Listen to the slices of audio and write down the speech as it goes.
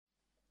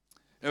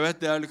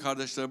Evet değerli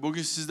kardeşler,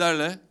 bugün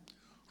sizlerle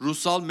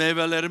ruhsal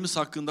meyvelerimiz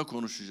hakkında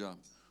konuşacağım.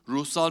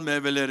 Ruhsal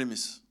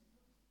meyvelerimiz.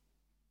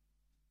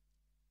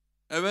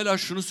 Evvela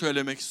şunu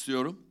söylemek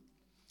istiyorum.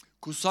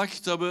 Kutsal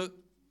kitabı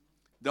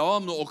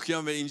devamlı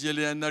okuyan ve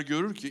inceleyenler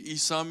görür ki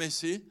İsa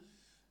Mesih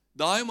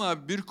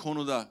daima bir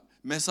konuda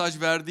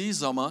mesaj verdiği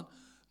zaman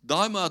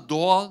daima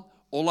doğal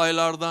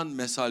olaylardan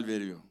misal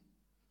veriyor.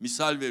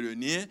 Misal veriyor.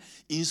 Niye?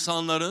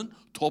 İnsanların,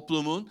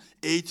 toplumun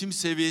eğitim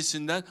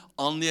seviyesinden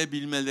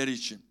anlayabilmeleri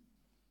için.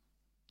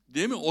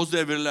 Değil mi? O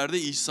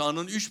devirlerde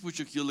İsa'nın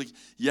 3,5 yıllık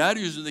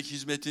yeryüzündeki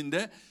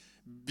hizmetinde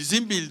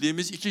bizim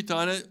bildiğimiz 2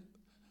 tane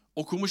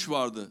okumuş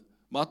vardı.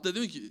 Matta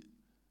değil mi ki?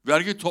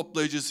 Vergi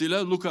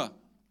toplayıcısıyla Luka.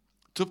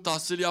 Tıp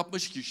tahsili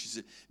yapmış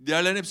kişisi.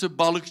 Diğerlerinin hepsi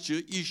balıkçı,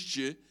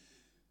 işçi,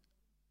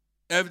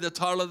 evde,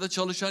 tarlada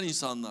çalışan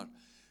insanlar.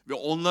 Ve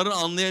onların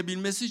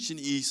anlayabilmesi için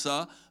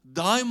İsa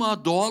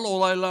daima doğal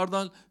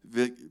olaylardan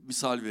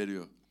misal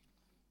veriyor.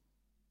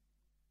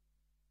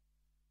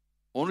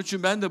 Onun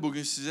için ben de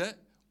bugün size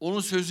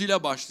onun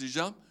sözüyle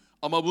başlayacağım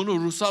ama bunu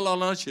ruhsal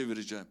alana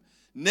çevireceğim.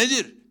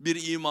 Nedir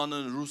bir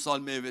imanın ruhsal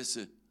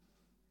meyvesi?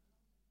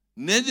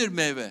 Nedir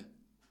meyve?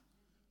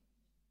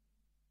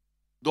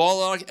 Doğal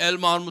olarak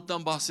elma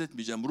armuttan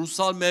bahsetmeyeceğim.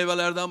 Ruhsal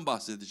meyvelerden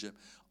bahsedeceğim.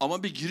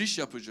 Ama bir giriş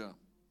yapacağım.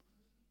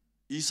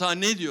 İsa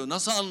ne diyor?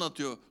 Nasıl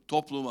anlatıyor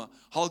topluma?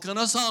 Halka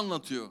nasıl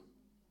anlatıyor?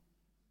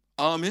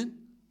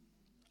 Amin.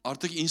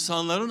 Artık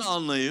insanların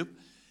anlayıp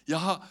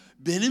ya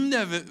benim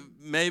de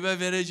meyve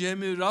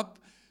vereceğimi Rab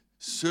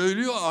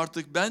söylüyor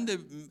artık. Ben de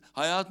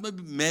hayatıma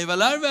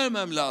meyveler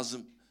vermem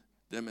lazım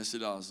demesi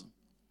lazım.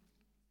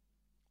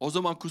 O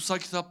zaman kutsal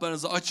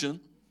kitaplarınızı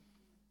açın.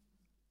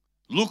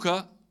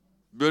 Luka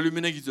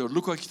bölümüne gidiyor.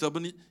 Luka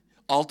kitabının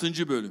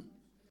 6. bölüm.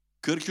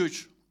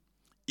 43.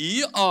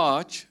 İyi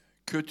ağaç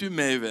kötü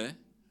meyve,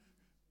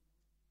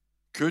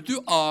 kötü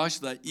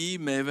ağaç da iyi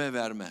meyve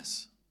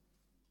vermez.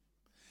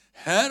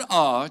 Her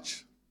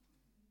ağaç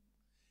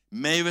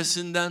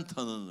meyvesinden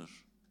tanınır.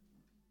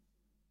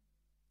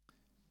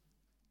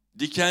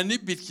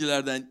 Dikenli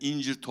bitkilerden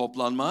incir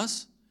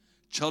toplanmaz,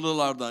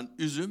 çalılardan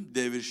üzüm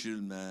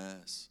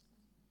devşirilmez.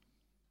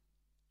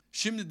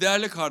 Şimdi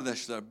değerli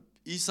kardeşler,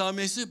 İsa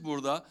Mesih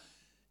burada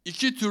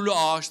 2 türlü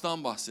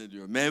ağaçtan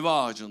bahsediyor, meyve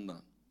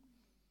ağacından.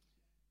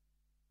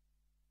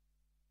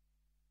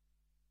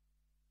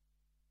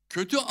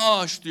 Kötü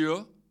ağaç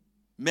diyor,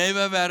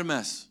 meyve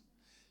vermez.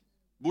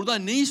 Burada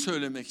neyi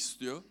söylemek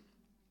istiyor?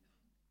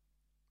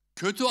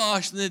 Kötü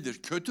ağaç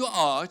nedir? Kötü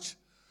ağaç,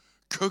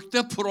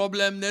 kökte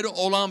problemleri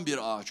olan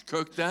bir ağaç.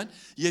 Kökten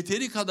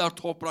yeteri kadar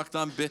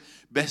topraktan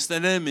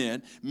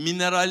beslenemeyen,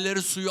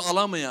 mineralleri, suyu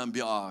alamayan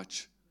bir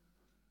ağaç.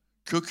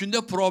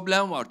 Kökünde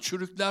problem var,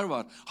 çürükler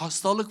var,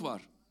 hastalık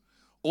var.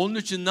 Onun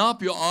için ne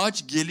yapıyor?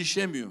 Ağaç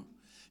gelişemiyor.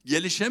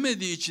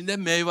 Gelişemediği için de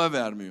meyve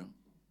vermiyor.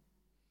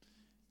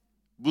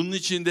 Bunun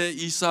için de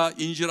İsa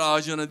incir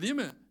ağacını değil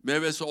mi?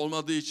 Meyvesi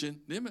olmadığı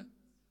için değil mi?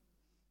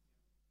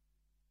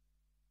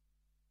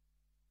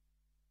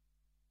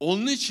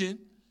 Onun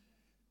için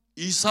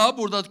İsa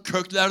burada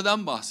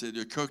köklerden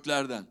bahsediyor,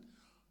 köklerden.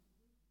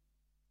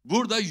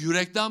 Burada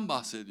yürekten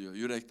bahsediyor,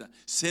 yürekten.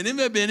 Senin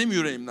ve benim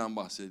yüreğimden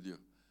bahsediyor.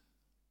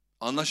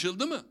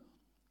 Anlaşıldı mı?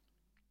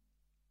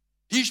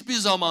 Hiçbir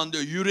zaman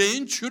diyor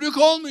yüreğin çürük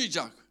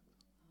olmayacak.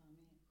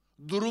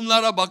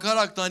 Durumlara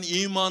bakaraktan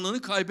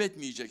imanını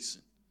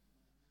kaybetmeyeceksin.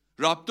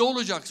 Rab'de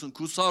olacaksın,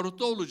 kutsal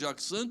ruhta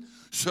olacaksın,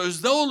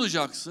 sözde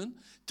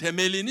olacaksın,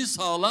 temelini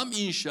sağlam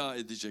inşa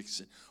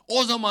edeceksin.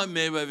 O zaman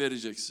meyve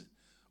vereceksin.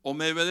 O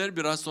meyveleri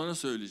biraz sonra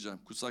söyleyeceğim.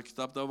 Kutsal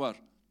kitapta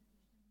var.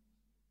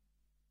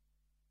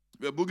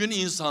 Ve bugün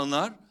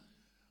insanlar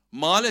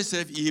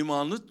maalesef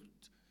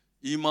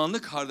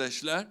imanlı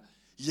kardeşler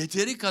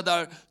yeteri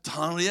kadar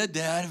Tanrı'ya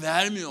değer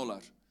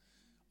vermiyorlar.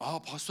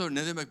 Pastör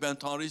ne demek ben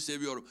Tanrı'yı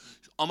seviyorum.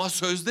 Ama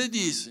sözde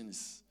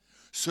değilsiniz.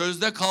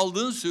 Sözde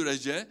kaldığın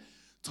sürece,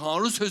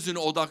 Tanrı sözüne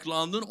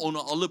odaklandın, onu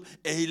alıp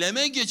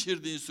eyleme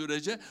geçirdiğin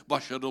sürece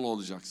başarılı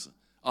olacaksın.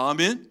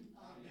 Amin.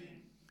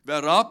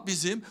 Ve Rab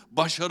bizim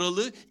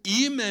başarılı,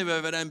 iyi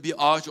meyve veren bir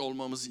ağaç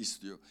olmamızı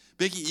istiyor.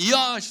 Peki iyi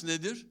ağaç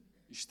nedir?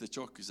 İşte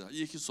çok güzel.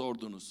 İyi ki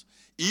sordunuz.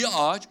 İyi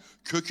ağaç,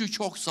 kökü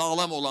çok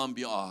sağlam olan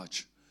bir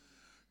ağaç.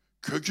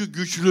 Kökü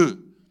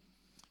güçlü.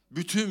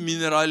 Bütün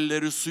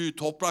mineralleri, suyu,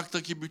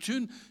 topraktaki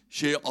bütün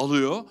şeyi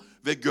alıyor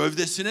ve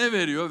gövdesine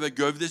veriyor ve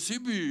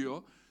gövdesi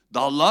büyüyor.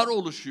 Dallar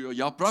oluşuyor,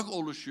 yaprak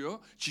oluşuyor,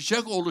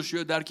 çiçek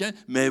oluşuyor derken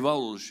meyve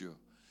oluşuyor.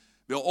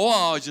 Ve o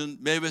ağacın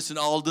meyvesini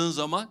aldığın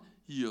zaman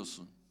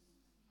yiyorsun.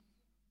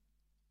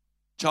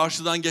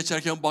 Çarşıdan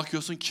geçerken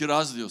bakıyorsun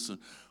kiraz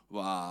diyorsun.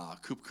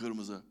 Vaa,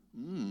 kıpkırmızı.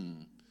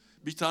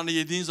 Bir tane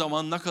yediğin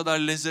zaman ne kadar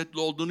lezzetli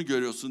olduğunu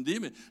görüyorsun değil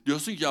mi?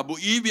 Diyorsun ki ya bu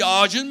iyi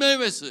bir ağacın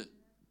meyvesi.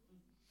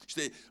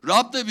 İşte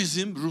Rab da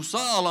bizim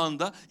ruhsal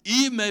alanda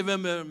iyi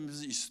meyve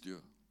vermemizi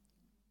istiyor.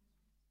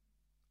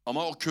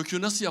 Ama o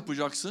kökü nasıl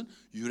yapacaksın?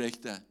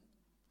 Yürekten.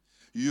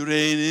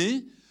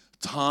 Yüreğini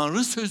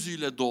Tanrı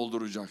sözüyle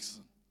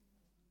dolduracaksın.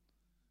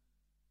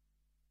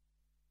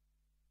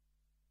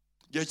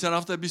 Geçen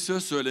hafta bir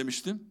söz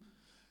söylemiştim.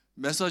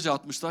 mesaj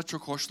atmışlar,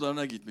 çok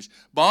hoşlarına gitmiş.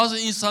 Bazı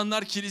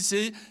insanlar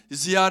kiliseyi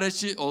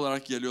ziyaretçi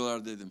olarak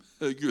geliyorlar dedim.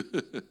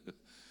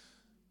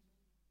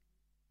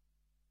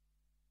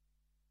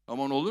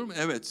 Aman olur mu?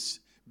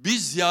 Evet.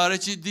 Biz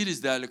ziyaretçi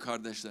değiliz değerli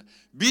kardeşler.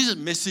 Biz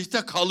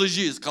Mesih'te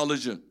kalıcıyız,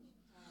 kalıcı.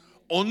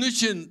 Onun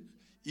için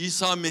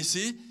İsa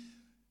Mesih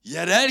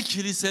yerel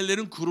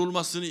kiliselerin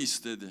kurulmasını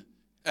istedi.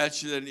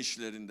 Elçilerin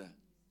işlerinde.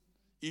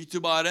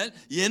 İtibaren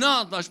yeni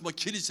antlaşma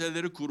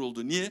kiliseleri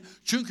kuruldu. Niye?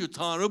 Çünkü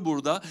Tanrı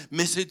burada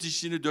mesih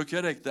işini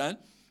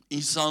dökerekten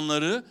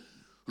insanları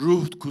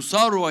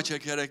kutsal ruha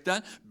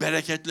çekerekten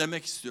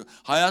bereketlemek istiyor.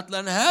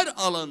 Hayatlarının her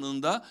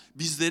alanında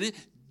bizleri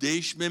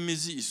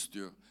değişmemizi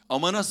istiyor.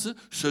 Ama nasıl?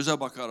 Söze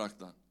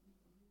bakaraktan.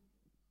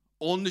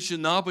 Onun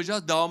için ne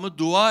yapacağız? Devamlı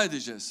dua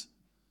edeceğiz.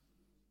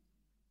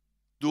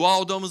 Dua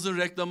odamızın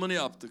reklamını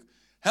yaptık.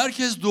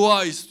 Herkes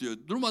dua istiyor.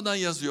 Durmadan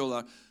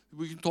yazıyorlar.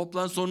 Bugün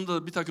toplantı sonunda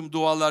da bir takım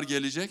dualar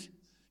gelecek,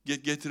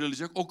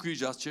 getirilecek.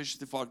 Okuyacağız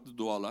çeşitli farklı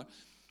dualar.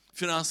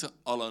 Finans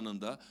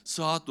alanında,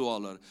 sıhhat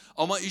duaları.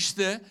 Ama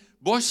işte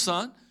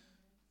boşsan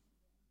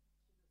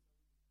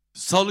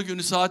Salı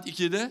günü saat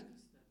 2'de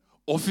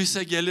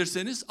ofise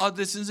gelirseniz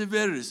adresinizi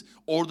veririz.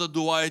 Orada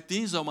dua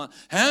ettiğin zaman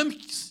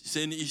hem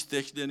senin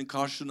isteklerinin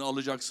karşılığını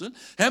alacaksın,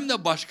 hem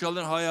de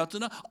başkalarının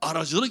hayatına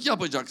aracılık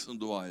yapacaksın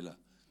duayla.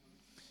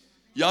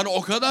 Yani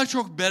o kadar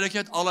çok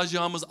bereket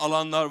alacağımız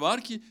alanlar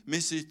var ki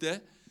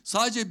Mesih'te.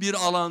 Sadece bir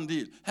alan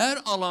değil.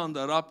 Her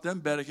alanda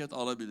Rab'den bereket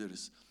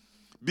alabiliriz.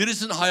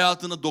 Birisinin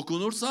hayatına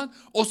dokunursan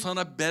o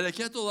sana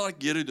bereket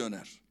olarak geri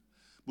döner.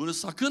 Bunu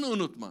sakın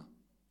unutma.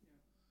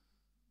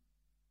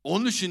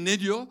 Onun için ne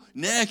diyor?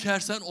 Ne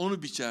ekersen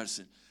onu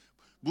biçersin.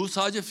 Bu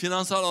sadece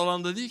finansal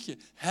alanda değil ki.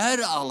 Her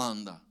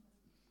alanda.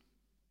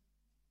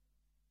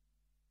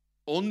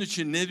 Onun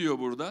için ne diyor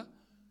burada?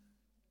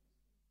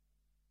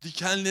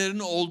 Dikenlerin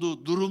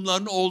olduğu,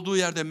 durumların olduğu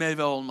yerde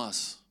meyve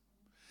olmaz.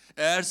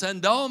 Eğer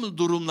sen devamlı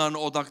durumlarına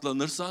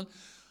odaklanırsan,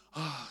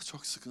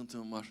 çok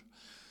sıkıntım var.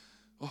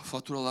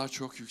 Faturalar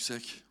çok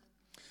yüksek.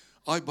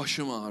 Ay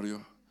başım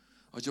ağrıyor.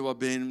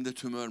 Acaba beynimde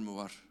tümör mü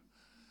var?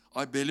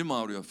 Ay belim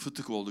ağrıyor,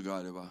 fıtık oldu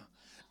galiba.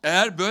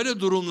 Eğer böyle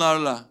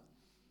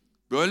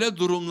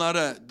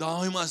durumlara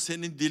daima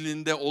senin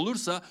dilinde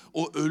olursa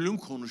o ölüm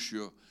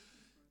konuşuyor.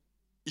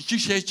 İki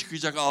şey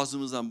çıkacak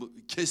ağzımızdan bu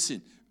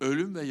kesin.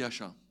 Ölüm ve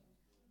yaşam.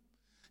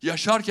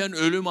 Yaşarken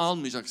ölüm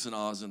almayacaksın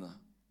ağzına.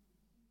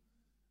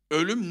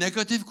 Ölüm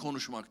negatif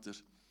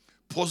konuşmaktır.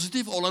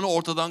 Pozitif olanı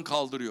ortadan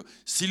kaldırıyor,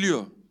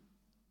 siliyor.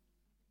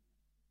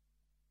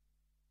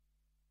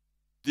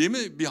 Değil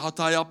mi? Bir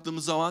hata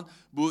yaptığımız zaman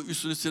bu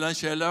üstünü silen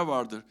şeyler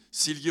vardır.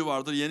 Silgi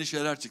vardır, yeni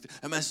şeyler çıktı.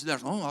 Hemen siler.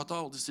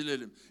 Hata oldu,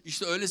 silelim.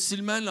 İşte öyle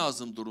silmen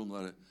lazım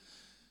durumları.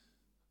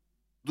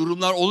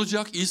 Durumlar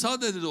olacak.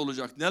 İsa dedi de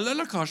olacak.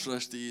 Nelerle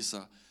karşılaştı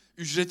İsa?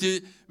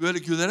 Ücreti böyle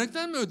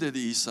gülerekten mi ödedi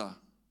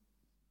İsa?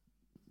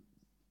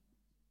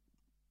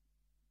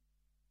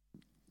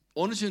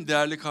 Onun için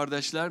değerli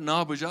kardeşler ne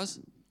yapacağız?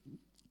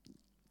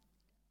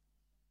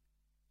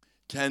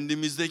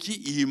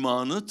 Kendimizdeki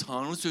imanı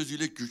Tanrı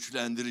sözüyle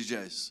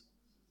güçlendireceğiz.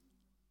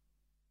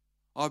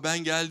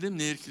 Ben geldim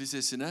Nehir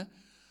Kilisesi'ne.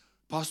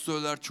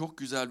 Pastörler çok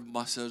güzel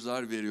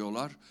mesajlar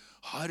veriyorlar.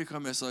 Harika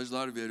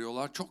mesajlar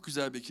veriyorlar. Çok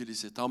güzel bir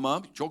kilise.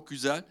 Tamam, çok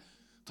güzel.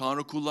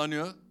 Tanrı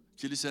kullanıyor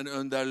kilisenin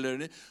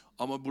önderlerini.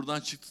 Ama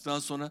buradan çıktıktan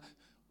sonra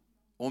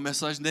o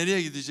mesaj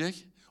nereye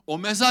gidecek? O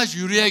mesaj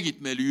yüreğe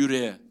gitmeli,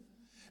 yüreğe.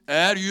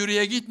 Eğer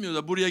yüreğe gitmiyor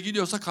da buraya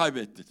gidiyorsa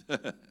kaybettin.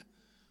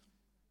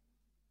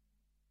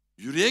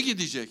 Yüreğe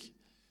gidecek.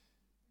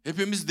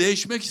 Hepimiz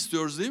değişmek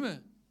istiyoruz değil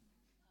mi?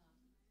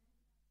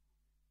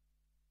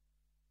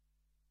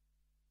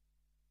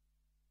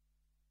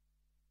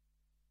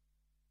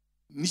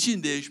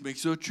 Niçin değişmek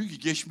istiyoruz? Çünkü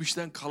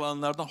geçmişten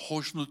kalanlardan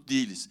hoşnut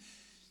değiliz.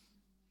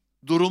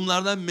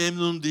 Durumlardan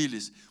memnun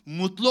değiliz.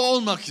 Mutlu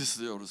olmak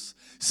istiyoruz.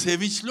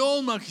 Sevinçli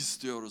olmak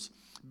istiyoruz.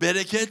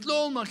 Bereketli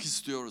olmak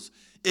istiyoruz.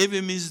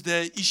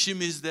 Evimizde,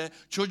 işimizde,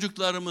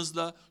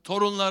 çocuklarımızla,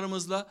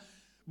 torunlarımızla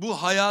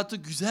bu hayatı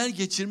güzel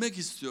geçirmek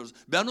istiyoruz.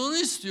 Ben onu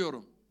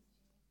istiyorum.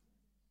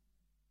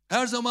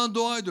 Her zaman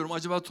dua ediyorum.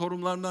 Acaba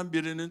torunlarından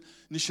birinin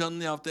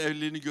nişanını yaptı,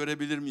 evliliğini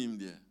görebilir miyim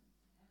diye.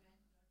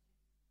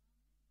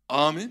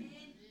 Amin.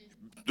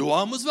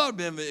 Duamız var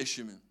benim ve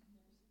eşimin.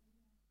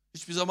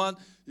 Hiçbir zaman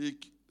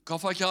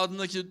kafa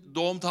kağıdındaki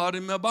doğum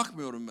tarihime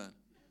bakmıyorum ben.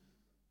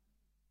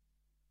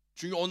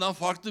 Çünkü ondan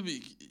farklı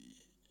bir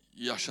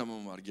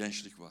yaşamım var,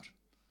 gençlik var.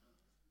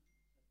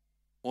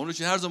 Onun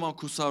için her zaman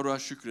kutsal ruha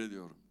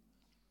şükrediyorum.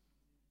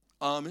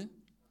 Amin.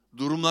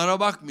 Durumlara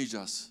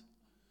bakmayacağız.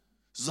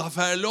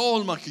 Zaferli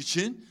olmak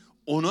için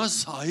ona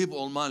sahip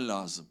olman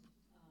lazım.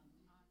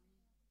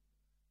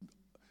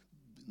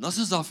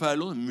 Nasıl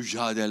zaferli olur?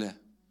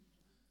 Mücadele.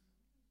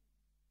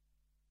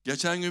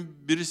 Geçen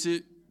gün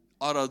birisi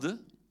aradı.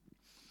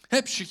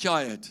 Hep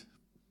şikayet.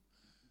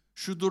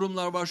 Şu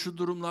durumlar var, şu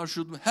durumlar.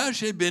 Her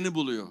şey beni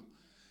buluyor.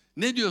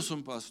 Ne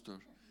diyorsun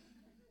pastör?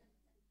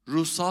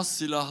 Ruhsal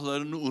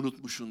silahlarını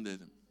unutmuşsun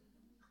dedim.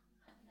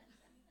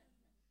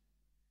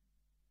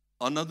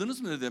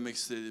 Anladınız mı ne demek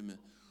istediğimi?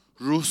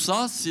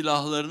 Ruhsal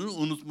silahlarını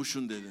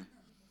unutmuşsun dedim.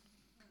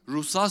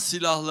 Ruhsal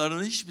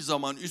silahlarını hiçbir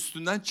zaman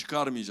üstünden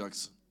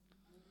çıkarmayacaksın.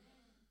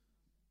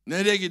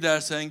 Nereye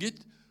gidersen git,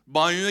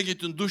 banyoya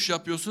gittin, duş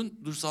yapıyorsun,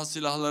 ruhsal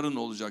silahların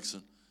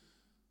olacaksın.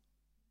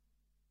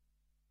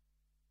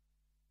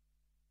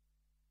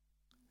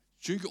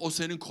 Çünkü o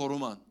senin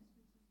koruman.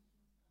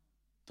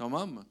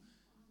 Tamam mı?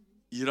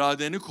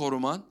 İradeni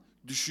koruman,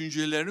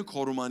 düşüncelerini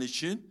koruman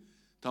için,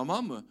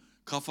 tamam mı?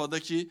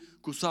 Kafadaki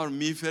kutsal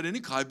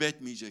miğferini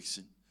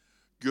kaybetmeyeceksin.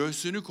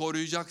 Göğsünü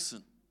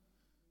koruyacaksın.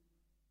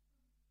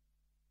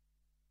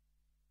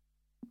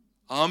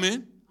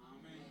 Amin.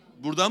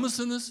 Burada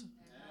mısınız?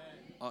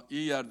 Evet.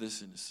 İyi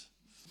yerdesiniz.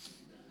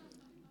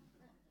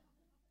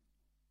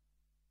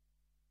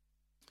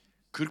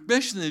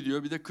 45 ne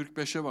diyor? Bir de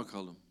 45'e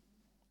bakalım.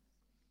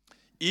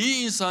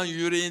 İyi insan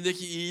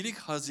yüreğindeki iyilik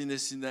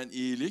hazinesinden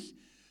iyilik,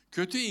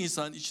 kötü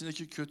insan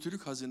içindeki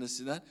kötülük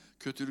hazinesinden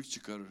kötülük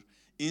çıkarır.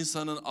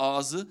 İnsanın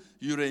ağzı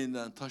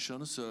yüreğinden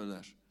taşanı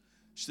söyler.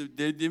 İşte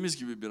dediğimiz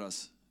gibi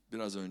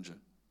biraz önce.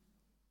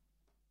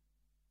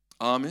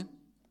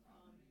 Amin.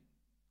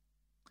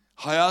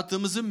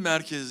 Hayatımızın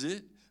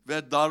merkezi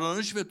ve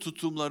davranış ve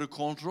tutumları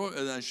kontrol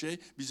eden şey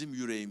bizim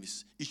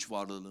yüreğimiz, iç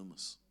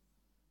varlığımız.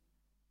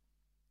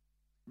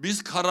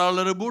 Biz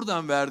kararları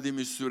buradan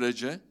verdiğimiz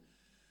sürece,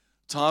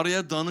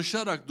 Tanrı'ya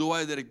danışarak,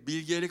 dua ederek,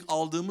 bilgelik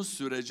aldığımız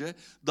sürece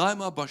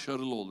daima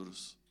başarılı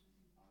oluruz.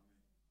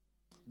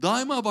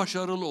 Daima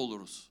başarılı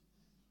oluruz.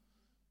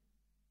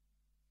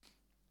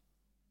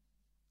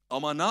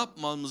 Ama ne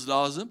yapmamız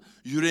lazım?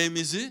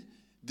 Yüreğimizi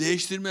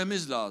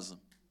değiştirmemiz lazım.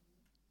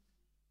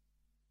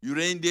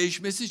 Yüreğin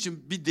değişmesi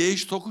için bir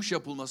değiş tokuş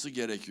yapılması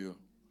gerekiyor.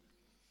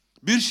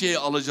 Bir şeyi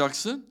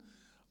alacaksın,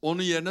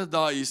 onun yerine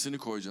daha iyisini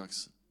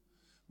koyacaksın.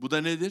 Bu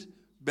da nedir?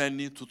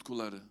 Benliğin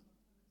tutkuları.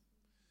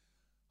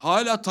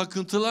 Hala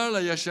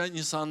takıntılarla yaşayan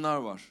insanlar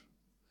var.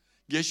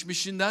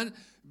 Geçmişinden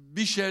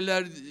bir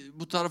şeyler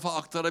bu tarafa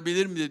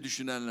aktarabilir mi diye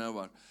düşünenler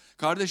var.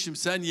 Kardeşim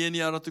sen yeni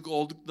yaratık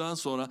olduktan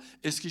sonra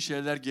eski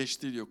şeyler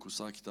geçti diyor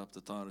kutsal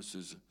kitapta Tanrı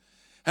sözü.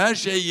 Her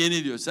şey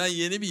yeni diyor. Sen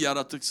yeni bir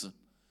yaratıksın.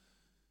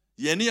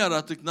 Yeni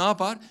yaratık ne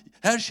yapar?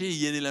 Her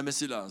şeyi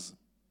yenilemesi lazım.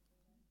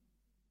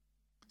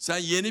 Sen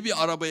yeni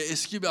bir arabaya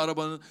eski bir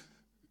arabanın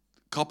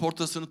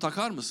kaportasını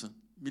takar mısın?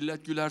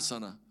 Millet güler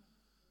sana.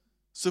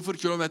 0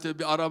 kilometre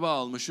bir araba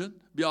almışsın,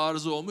 bir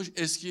arıza olmuş,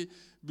 eski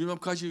bilmem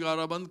kaç yıllık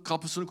arabanın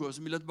kapısını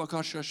koyuyorsun, millet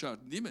bakar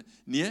şaşar, değil mi?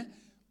 Niye?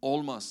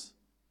 Olmaz.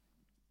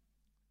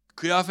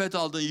 Kıyafet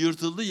aldın,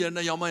 yırtıldı,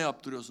 yerine yama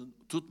yaptırıyorsun,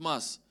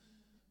 tutmaz.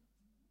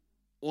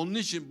 Onun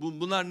için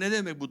bunlar ne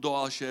demek bu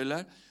doğal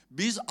şeyler?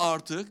 Biz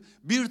artık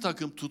bir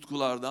takım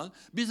tutkulardan,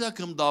 bir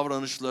takım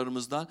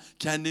davranışlarımızdan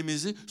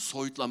kendimizi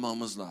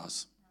soyutlamamız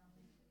lazım.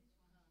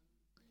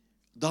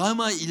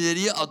 Daima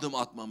ileriye adım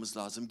atmamız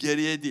lazım,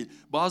 geriye değil.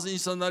 Bazı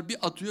insanlar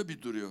bir atıyor,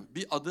 bir duruyor.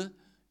 Bir adı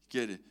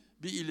geri,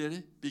 bir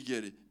ileri, bir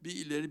geri, bir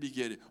ileri, bir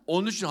geri.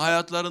 Onun için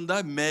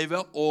hayatlarında meyve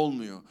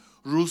olmuyor.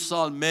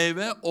 Ruhsal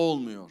meyve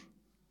olmuyor.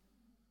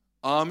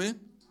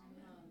 Amin.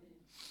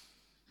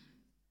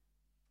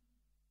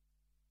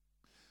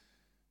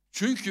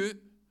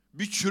 Çünkü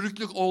bir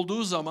çürüklük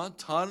olduğu zaman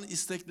Tanrı'nın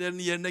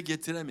isteklerini yerine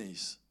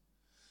getiremeyiz.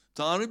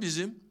 Tanrı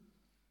bizim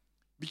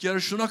bir kere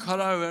şuna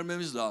karar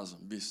vermemiz lazım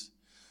biz.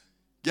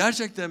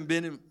 Gerçekten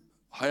benim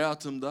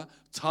hayatımda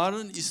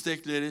Tanrı'nın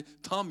istekleri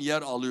tam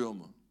yer alıyor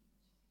mu?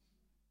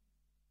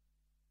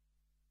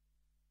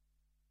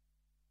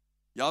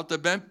 Yahut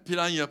da ben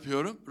plan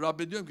yapıyorum.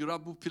 Rab'be diyorum ki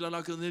Rab bu plan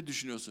hakkında ne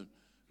düşünüyorsun?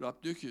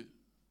 Rab diyor ki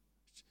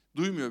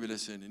duymuyor bile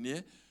seni.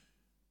 Niye?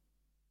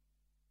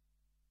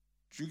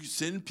 Çünkü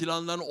senin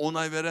planlarına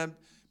onay veren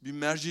bir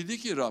merci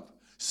değil ki Rab.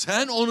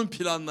 Sen onun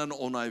planlarına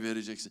onay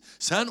vereceksin.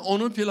 Sen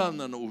onun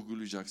planlarını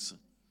uygulayacaksın.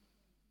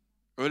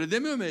 Öyle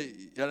demiyor mu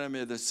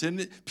Yeremiye'de?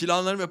 Senin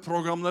planların ve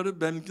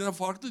programları benimkinden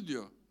farklı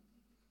diyor.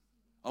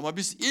 Ama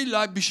biz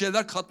illa bir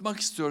şeyler katmak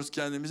istiyoruz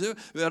kendimize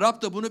ve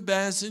Rab da bunu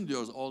beğensin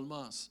diyoruz.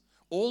 Olmaz.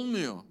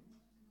 Olmuyor.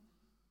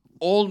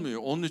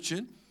 Olmuyor. Onun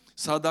için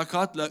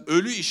sadakatle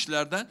ölü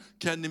işlerden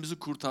kendimizi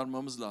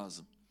kurtarmamız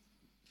lazım.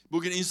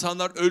 Bugün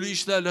insanlar ölü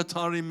işlerle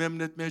Tanrı'yı memnun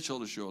etmeye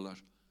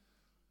çalışıyorlar.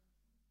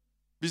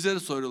 Bize de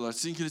soruyorlar,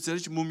 sizin kilisede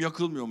hiç mum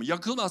yakılmıyor mu?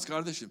 Yakılmaz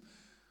kardeşim.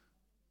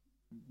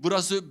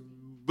 Burası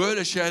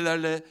böyle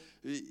şeylerle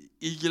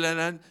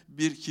ilgilenen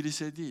bir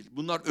kilise değil.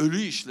 Bunlar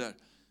ölü işler.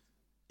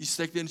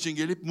 İsteklerin için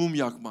gelip mum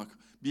yakmak,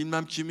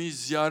 bilmem kimi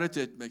ziyaret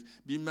etmek,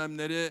 bilmem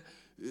nereye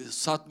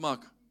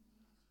satmak.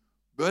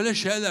 Böyle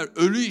şeyler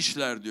ölü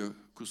işler diyor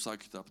kutsal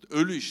kitapta.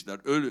 Ölü işler,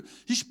 ölü.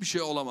 Hiçbir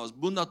şey olamaz.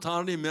 Bununla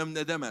Tanrı'yı memnun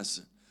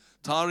edemezsin.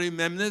 Tanrı'yı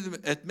memnun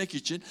etmek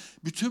için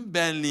bütün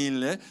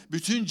benliğinle,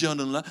 bütün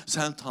canınla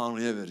sen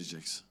Tanrı'ya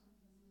vereceksin.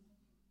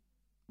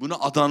 Buna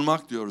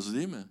adanmak diyoruz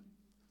değil mi?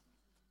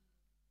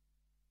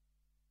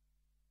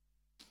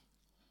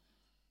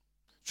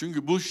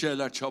 Çünkü bu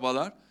şeyler,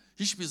 çabalar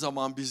hiçbir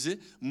zaman bizi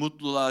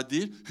mutluluğa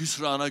değil,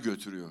 hüsrana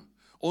götürüyor.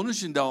 Onun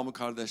için devamlı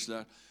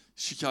kardeşler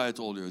şikayet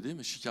oluyor değil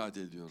mi? Şikayet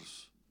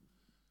ediyoruz.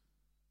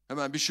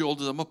 Hemen bir şey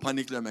olduğu zaman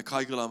panikleme,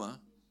 kaygılama,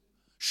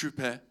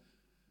 şüphe.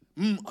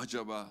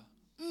 Acaba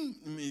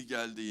mi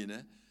geldi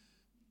yine?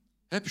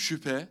 Hep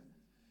şüphe.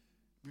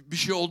 Bir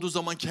şey olduğu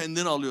zaman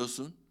kendin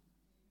alıyorsun.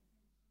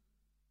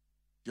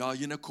 Ya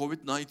yine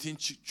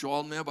Covid-19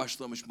 çoğalmaya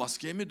başlamış.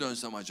 Maskeye mi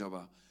dönsem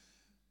acaba?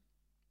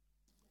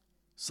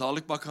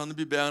 Sağlık Bakanı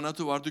bir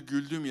beyanatı vardı,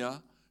 güldüm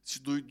ya.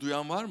 Hiç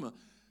duyan var mı?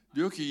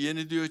 Diyor ki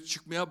yeni diyor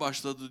çıkmaya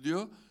başladı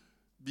diyor.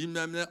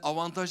 Bilmem ne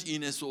avantaj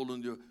iğnesi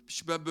olun diyor.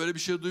 Ben böyle bir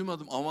şey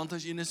duymadım.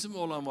 Avantaj iğnesi mi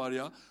olan var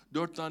ya?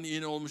 4 tane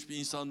iğne olmuş bir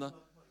insandan.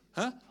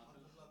 He?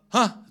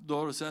 Ha,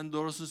 doğru, sen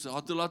doğrusun.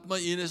 Hatırlatma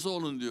iğnesi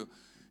olun diyor.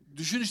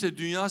 Düşün işte,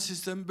 dünya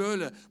sistemi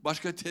böyle.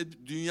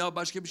 Dünya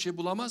başka bir şey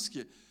bulamaz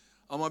ki.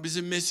 Ama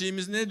bizim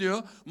Mesih'imiz ne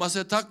diyor?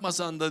 Masaya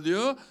takmasan da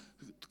diyor,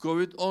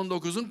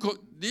 Covid-19'un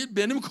değil,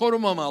 benim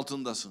korumam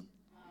altındasın.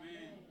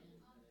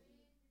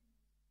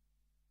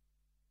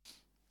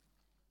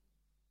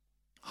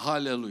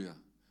 Haleluya.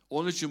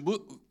 Onun için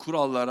bu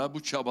kurallara,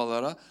 bu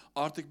çabalara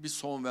artık bir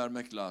son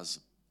vermek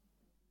lazım.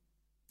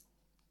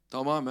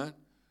 Tamamen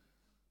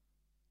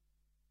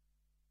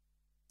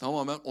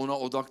ona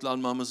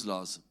odaklanmamız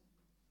lazım.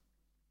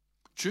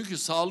 Çünkü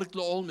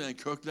sağlıklı olmayan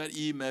kökler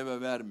iyi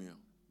meyve vermiyor.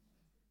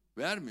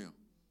 Vermiyor.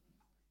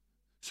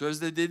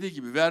 Sözde dediği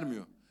gibi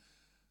vermiyor.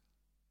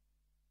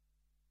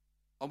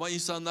 Ama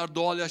insanlar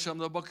doğal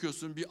yaşamda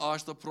bakıyorsun, bir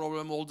ağaçta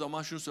problem olduğu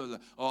zaman şunu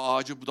söyler.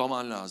 Ağacı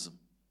budaman lazım.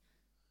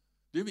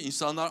 Değil mi?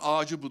 İnsanlar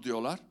ağacı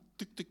buduyorlar.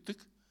 Tık tık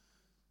tık.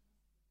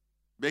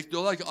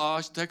 Bekliyorlar ki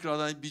ağaç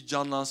tekrardan bir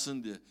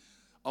canlansın diye.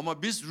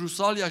 Ama biz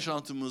ruhsal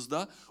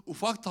yaşantımızda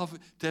ufak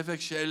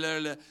tefek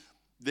şeylerle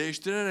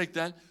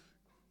değiştirerekten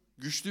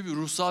güçlü bir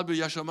ruhsal bir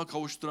yaşama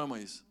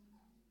kavuşturamayız.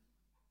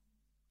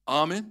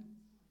 Amin.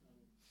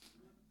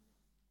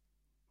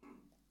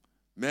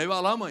 Meyve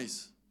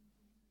alamayız.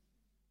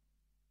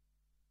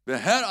 Ve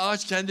her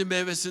ağaç kendi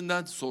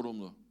meyvesinden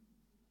sorumlu.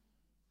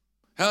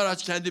 Her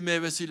ağaç kendi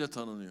meyvesiyle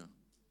tanınıyor.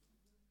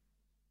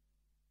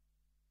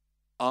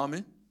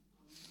 Amin.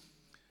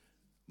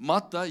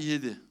 Matta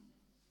 7.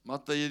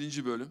 Matta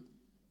 7. bölüm.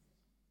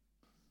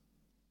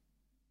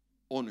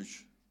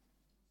 13.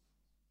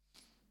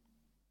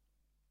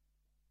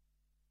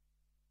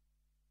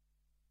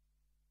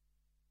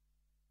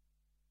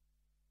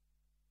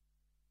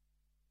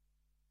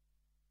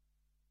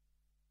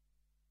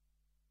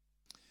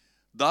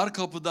 Dar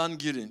kapıdan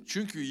girin.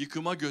 Çünkü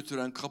yıkıma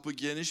götüren kapı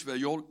geniş ve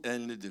yol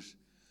enlidir.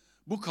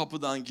 Bu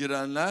kapıdan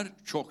girenler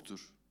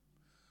çoktur.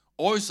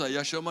 Oysa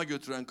yaşama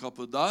götüren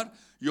kapı dar,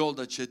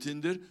 yolda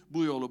çetindir.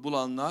 Bu yolu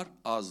bulanlar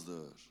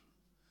azdır.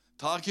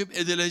 Takip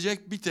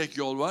edilecek bir tek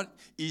yol var.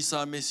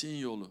 İsa Mesih'in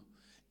yolu.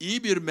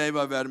 İyi bir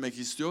meyve vermek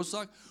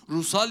istiyorsak,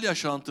 ruhsal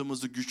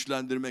yaşantımızı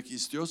güçlendirmek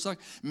istiyorsak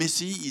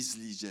Mesih'i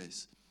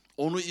izleyeceğiz.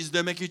 Onu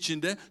izlemek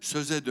için de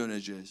söze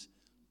döneceğiz.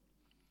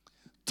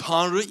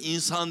 Tanrı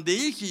insan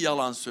değil ki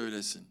yalan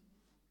söylesin.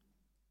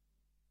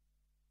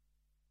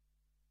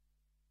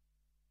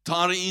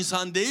 Tanrı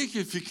insan değil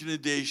ki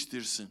fikrini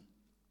değiştirsin.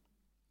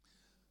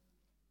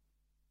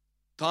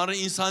 Tanrı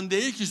insan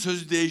değil ki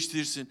sözü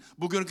değiştirsin.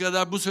 Bugüne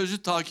kadar bu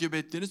sözü takip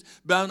ettiniz.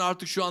 Ben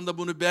artık şu anda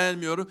bunu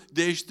beğenmiyorum,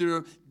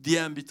 değiştiriyorum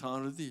diyen bir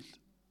Tanrı değil.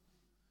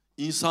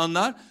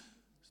 İnsanlar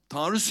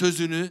Tanrı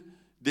sözünü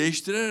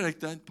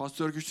değiştirerekten,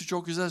 Pastör Güçlü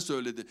çok güzel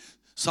söyledi,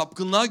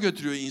 sapkınlığa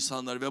götürüyor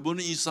insanlar ve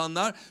bunu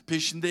insanlar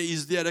peşinde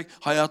izleyerek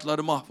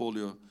hayatları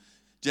mahvoluyor.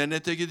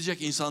 Cennete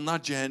gidecek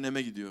insanlar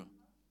cehenneme gidiyor.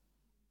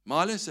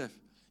 Maalesef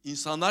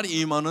insanlar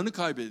imanını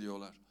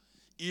kaybediyorlar.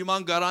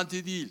 İman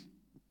garanti değil.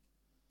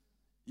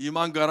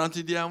 İman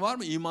garanti diyen var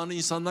mı? İmanı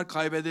insanlar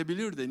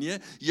kaybedebilir de.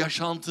 Niye?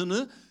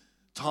 Yaşantını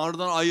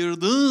Tanrı'dan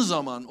ayırdığın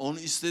zaman, onun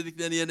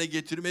istediklerini yerine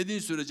getirmediğin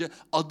sürece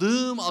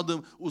adım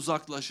adım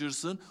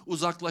uzaklaşırsın.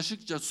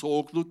 Uzaklaştıkça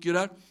soğukluk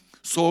girer.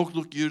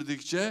 Soğukluk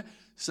girdikçe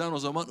sen o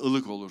zaman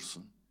ılık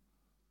olursun.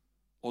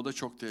 O da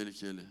çok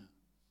tehlikeli.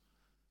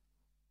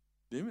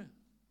 Değil mi?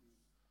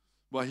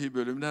 Vahiy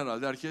bölümünü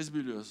herhalde herkes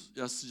biliyor.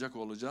 Ya sıcak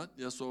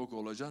olacaksın, ya soğuk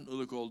olacaksın.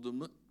 Ilık oldun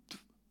mu?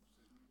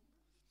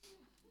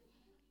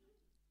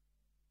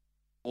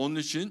 Onun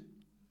için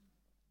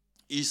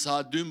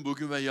İsa dün,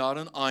 bugün ve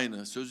yarın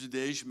aynı. Sözü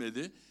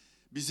değişmedi.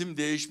 Bizim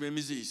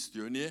değişmemizi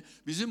istiyor. Niye?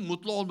 Bizim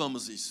mutlu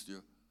olmamızı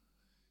istiyor.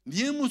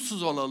 Niye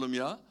mutsuz olalım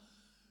ya?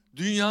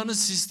 Dünyanın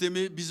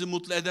sistemi bizi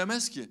mutlu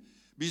edemez ki.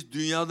 Biz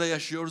dünyada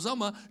yaşıyoruz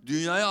ama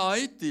dünyaya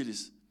ait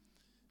değiliz.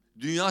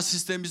 Dünya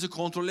sistemi bizi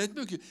kontrol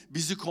etmiyor ki.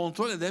 Bizi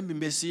kontrol eden bir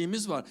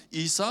Mesih'imiz var.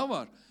 İsa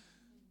var.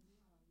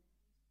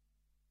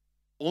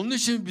 Onun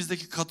için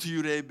bizdeki katı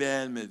yüreği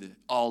beğenmedi,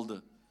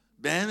 aldı.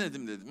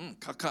 Beğenmedim dedim.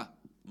 Kaka.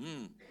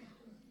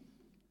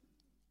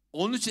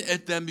 Onun için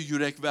etten bir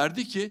yürek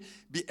verdi ki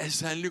bir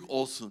esenlik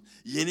olsun.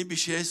 Yeni bir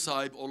şeye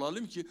sahip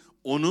olalım ki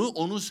onu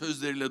onun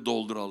sözleriyle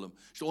dolduralım.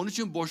 İşte onun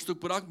için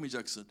boşluk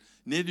bırakmayacaksın.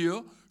 Ne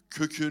diyor?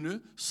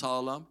 Kökünü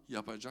sağlam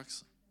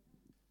yapacaksın.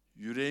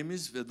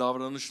 Yüreğimiz ve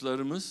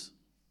davranışlarımız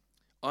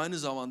aynı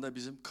zamanda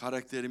bizim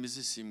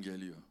karakterimizi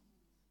simgeliyor.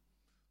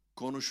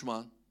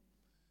 Konuşman,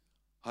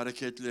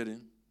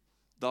 hareketlerin,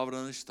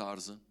 davranış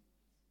tarzın.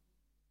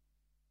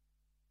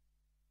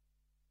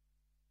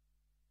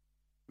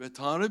 Ve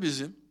Tanrı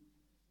bizim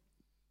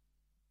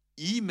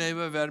iyi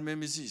meyve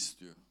vermemizi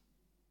istiyor.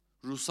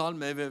 Ruhsal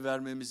meyve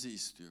vermemizi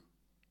istiyor.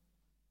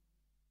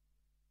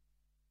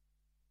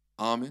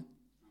 Amin.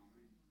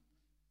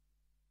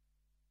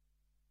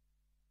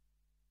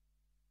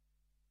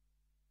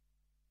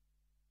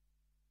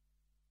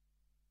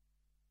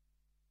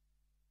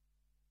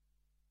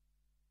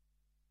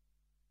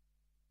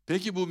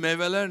 Peki bu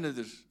meyveler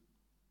nedir?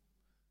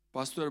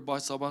 Pastör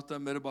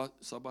sabahtan beri,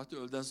 sabahta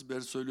öğleden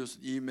beri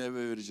söylüyorsun iyi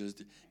meyve vereceğiz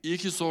diye. İyi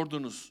ki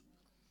sordunuz.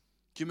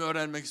 Kim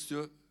öğrenmek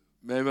istiyor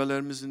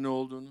meyvelerimizin ne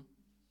olduğunu?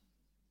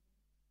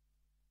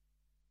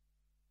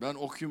 Ben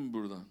okuyayım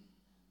buradan.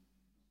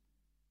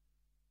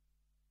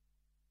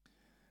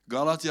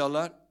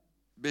 Galatyalılar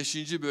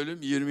 5.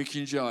 bölüm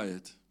 22.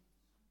 ayet.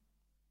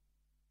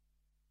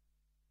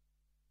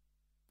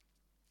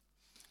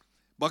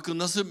 Bakın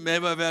nasıl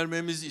meyve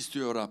vermemizi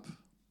istiyor Rab.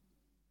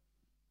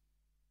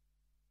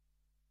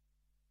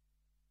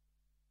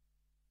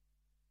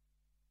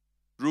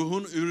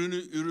 Ruhun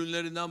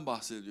ürünlerinden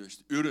bahsediyor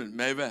işte. Ürün,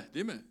 meyve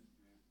değil mi?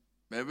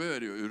 Meyve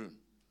veriyor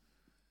ürün.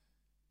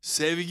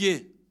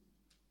 Sevgi,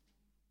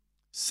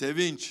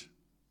 sevinç,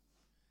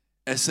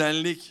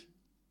 esenlik,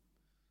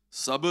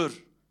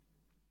 sabır,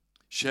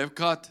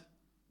 şefkat,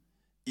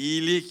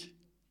 iyilik,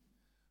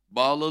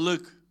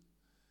 bağlılık,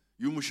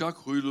 yumuşak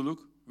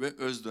huyluluk ve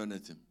öz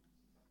yönetim.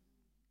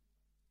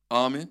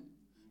 Amin.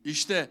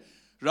 İşte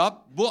Rab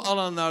bu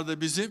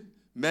alanlarda bizim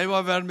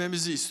meyve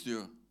vermemizi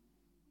istiyor.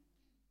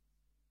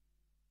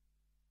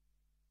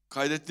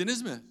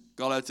 Kaydettiniz mi?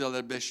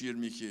 Galatyalılar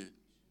 5:22.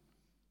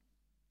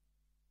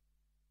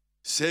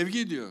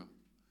 Sevgi diyor.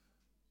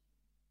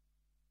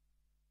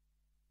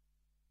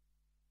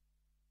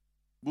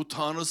 Bu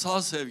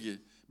tanrısal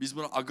sevgi. Biz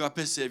buna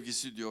agape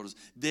sevgisi diyoruz.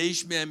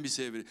 Değişmeyen bir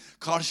sevgi.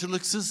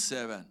 Karşılıksız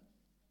seven.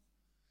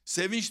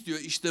 Sevinç diyor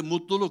işte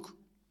mutluluk.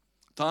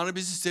 Tanrı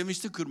bizi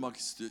sevinçli kırmak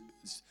istiyor.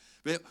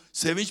 Ve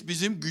sevinç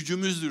bizim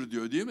gücümüzdür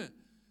diyor değil mi?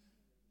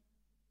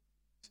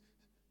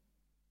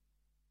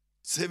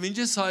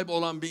 Sevince sahip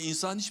olan bir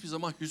insan hiçbir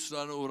zaman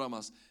hüsrana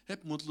uğramaz.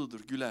 Hep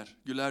mutludur,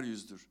 güler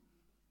yüzdür.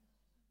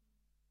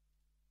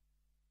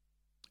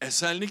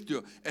 Esenlik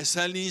diyor.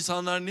 Esenliği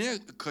insanlar niye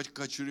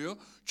kaçırıyor?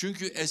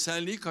 Çünkü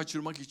esenliği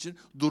kaçırmak için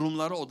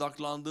durumlara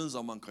odaklandığın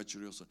zaman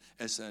kaçırıyorsun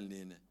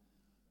esenliğini.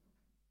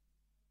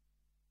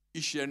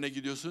 İş yerine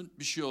gidiyorsun,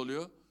 bir şey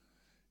oluyor.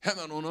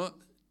 Hemen onu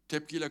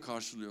tepkiyle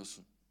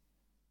karşılıyorsun.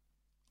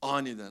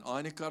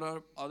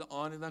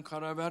 Aniden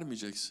karar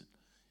vermeyeceksin.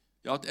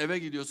 Yahut eve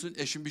gidiyorsun,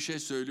 eşin bir şey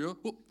söylüyor,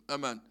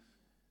 hemen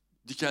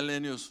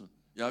dikenleniyorsun.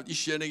 Yahut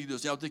iş yerine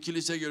gidiyorsun, yahut da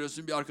kiliseye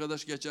görüyorsun, bir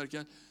arkadaş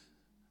geçerken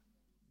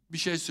bir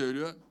şey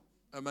söylüyor,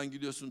 hemen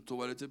gidiyorsun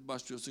tuvalete,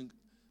 başlıyorsun.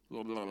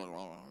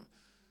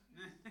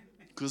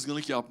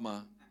 Kızgınlık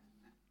yapma.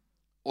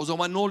 O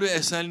zaman ne oluyor?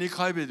 Esenliği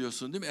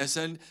kaybediyorsun değil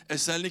mi?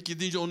 Esenlik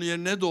gidince onun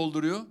yerine ne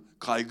dolduruyor?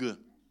 Kaygı.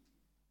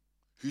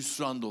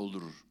 Hüsran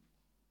doldurur.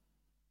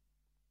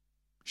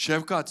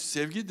 Şefkat,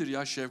 sevgidir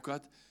ya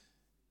şefkat.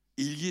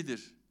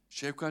 İlgidir,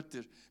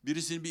 şefkattir.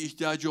 Birisinin bir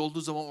ihtiyacı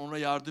olduğu zaman ona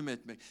yardım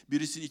etmek.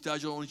 Birisinin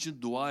ihtiyacı onun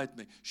için dua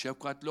etmek.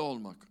 Şefkatli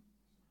olmak.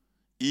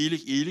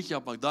 İyilik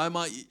yapmak.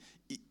 Daima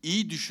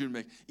iyi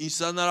düşünmek.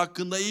 İnsanlar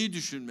hakkında iyi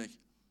düşünmek.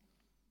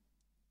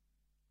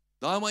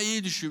 Daima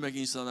iyi düşünmek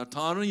insanlar.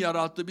 Tanrı'nın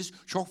yarattığı biz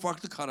çok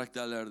farklı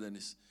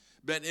karakterlerdeniz.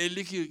 Ben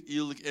 52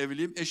 yıllık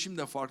evliyim. Eşim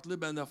de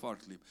farklı, ben de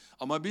farklıyım.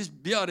 Ama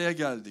biz bir araya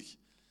geldik.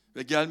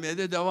 Ve gelmeye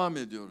de devam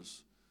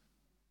ediyoruz.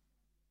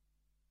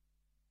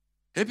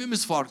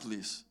 Hepimiz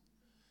farklıyız.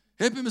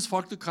 Hepimiz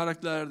farklı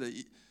karakterlerde.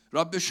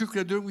 Rabbe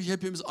şükrediyorum ki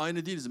hepimiz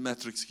aynı değiliz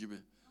Matrix gibi.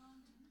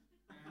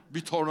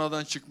 Bir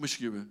tornadan çıkmış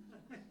gibi.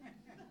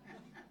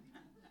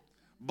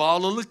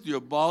 Bağlılık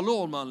diyor. Bağlı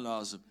olman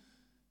lazım.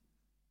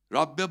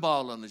 Rabbe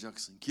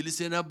bağlanacaksın.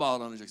 Kilisene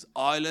bağlanacaksın.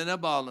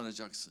 Ailene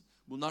bağlanacaksın.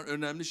 Bunlar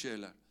önemli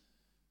şeyler.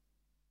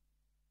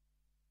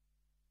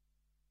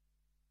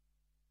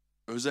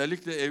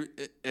 Özellikle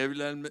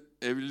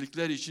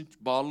evlilikler için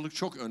bağlılık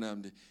çok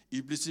önemli.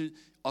 İblisin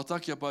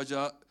atak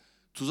yapacağı,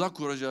 tuzak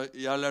kuracağı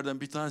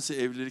yerlerden bir tanesi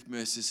evlilik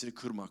müessesesini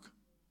kırmak.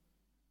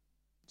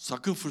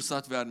 Sakın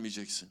fırsat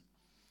vermeyeceksin.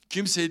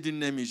 Kimseyi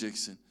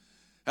dinlemeyeceksin.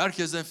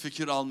 Herkesten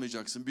fikir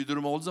almayacaksın. Bir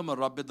durum olduğu zaman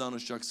Rabbe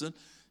danışacaksın.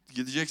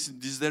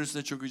 Gideceksin, dizlerin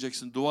üstüne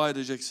çökeceksin, dua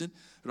edeceksin.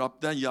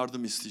 Rab'den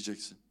yardım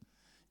isteyeceksin.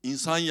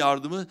 İnsan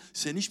yardımı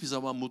seni hiçbir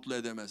zaman mutlu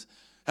edemez.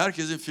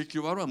 Herkesin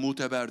fikri var ama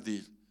muteber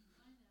değil.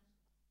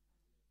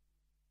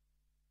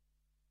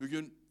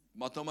 Bugün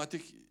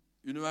matematik,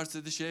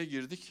 üniversitede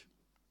girdik.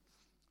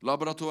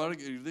 Laboratuvara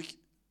girdik.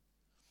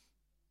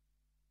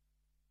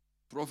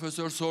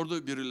 Profesör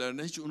sordu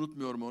birilerine, hiç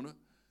unutmuyorum onu.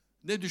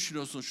 Ne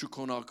düşünüyorsun şu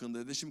konu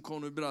hakkında dedi. Şimdi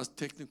konu biraz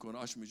teknik konu,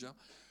 açmayacağım.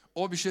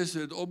 O bir şey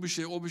söyledi, o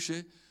bir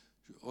şey.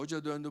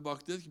 Hoca döndü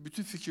baktı dedi ki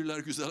bütün fikirler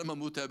güzel ama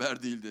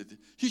muteber değil dedi.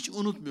 Hiç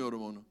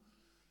unutmuyorum onu.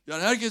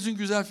 Yani herkesin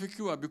güzel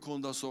fikri var bir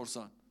konuda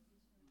sorsan.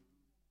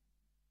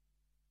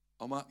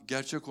 Ama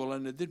gerçek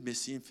olan nedir?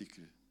 Mesih'in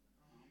fikri.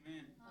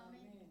 Amin.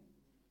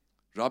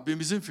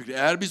 Rabbimizin fikri.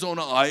 Eğer biz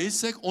ona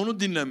aitsek onu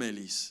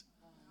dinlemeliyiz.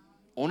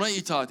 Ona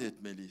itaat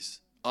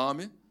etmeliyiz.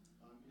 Amin.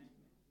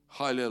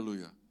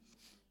 Haleluya.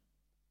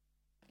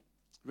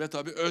 Ve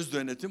tabii öz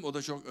denetim, o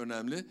da çok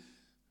önemli.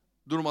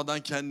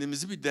 Durmadan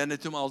kendimizi bir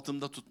denetim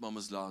altında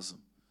tutmamız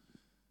lazım.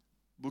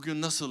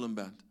 Bugün nasılım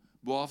ben?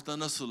 Bu hafta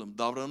nasılım?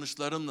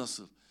 Davranışlarım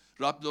nasıl?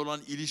 Rab'le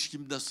olan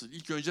ilişkim nasıl?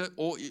 İlk önce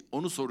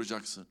onu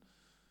soracaksın.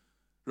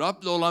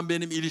 Rab'le olan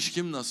benim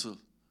ilişkim nasıl?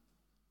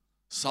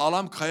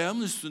 Sağlam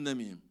kayanın üstünde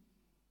miyim?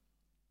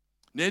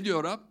 Ne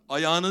diyor Rab?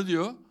 Ayağını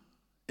diyor,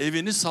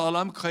 evini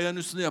sağlam kayanın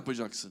üstünde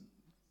yapacaksın.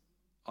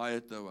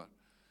 Ayette var.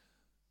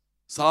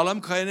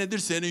 Sağlam kaya nedir?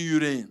 Senin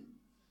yüreğin.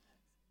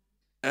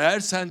 Eğer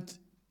sen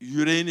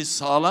yüreğini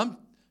sağlam,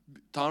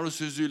 Tanrı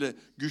sözüyle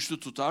güçlü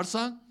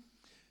tutarsan,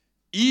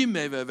 iyi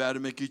meyve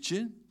vermek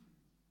için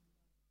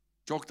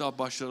çok daha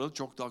başarılı,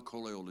 çok daha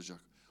kolay olacak.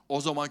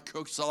 O zaman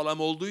kök sağlam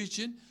olduğu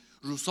için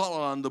ruhsal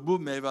alanda bu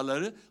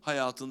meyveleri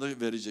hayatında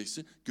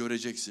vereceksin,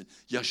 göreceksin,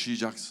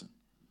 yaşayacaksın.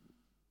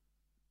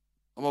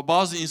 Ama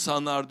bazı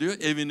insanlar diyor,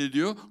 evini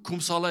diyor,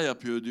 kumsala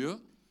yapıyor diyor.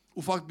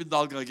 Ufak bir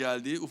dalga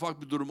geldiği,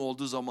 ufak bir durum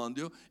olduğu zaman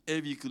diyor,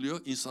 ev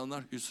yıkılıyor,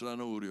 insanlar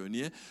hüsrana uğruyor.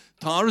 Niye?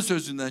 Tanrı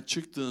sözünden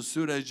çıktığın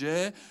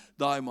sürece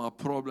daima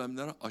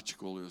problemlere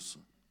açık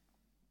oluyorsun.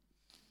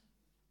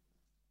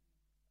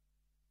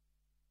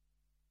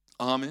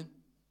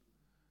 Amin.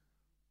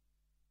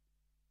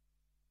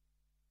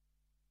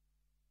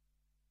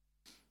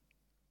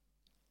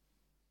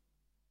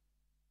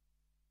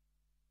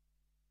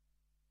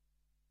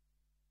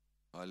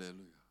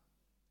 Haleluya.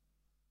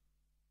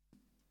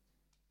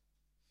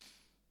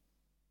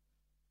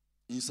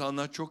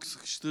 İnsanlar çok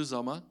sıkıştığı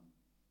zaman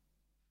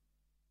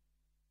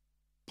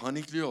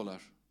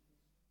panikliyorlar.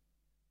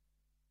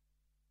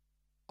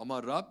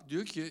 Ama Rab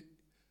diyor ki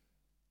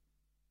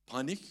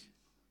panik,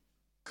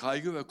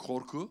 kaygı ve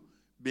korku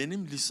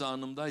benim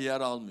lisanımda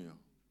yer almıyor.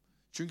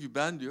 Çünkü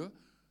ben diyor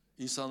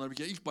insanlara bir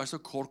kere ilk başta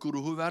korku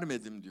ruhu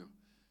vermedim diyor.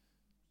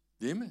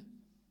 Değil mi?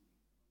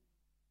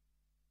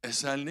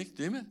 Esenlik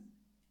değil mi?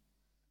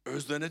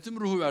 Özdenetim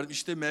ruhu verdim.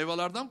 İşte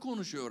meyvelerden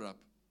konuşuyor Rab.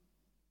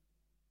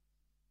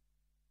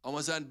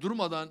 Ama sen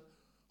durmadan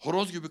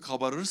horoz gibi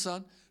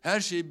kabarırsan,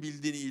 her şeyi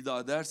bildiğini iddia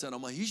edersen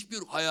ama hiçbir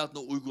hayatında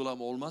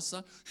uygulama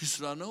olmazsa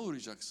hüsrana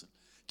uğrayacaksın.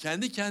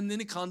 Kendi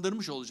kendini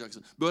kandırmış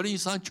olacaksın. Böyle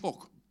insan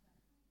çok.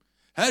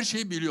 Her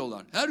şeyi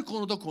biliyorlar. Her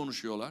konuda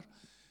konuşuyorlar.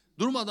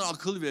 Durmadan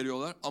akıl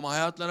veriyorlar ama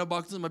hayatlarına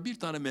baktığın zaman bir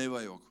tane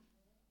meyve yok.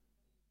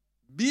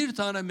 Bir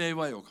tane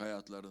meyve yok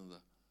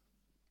hayatlarında.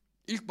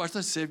 İlk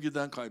başta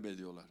sevgiden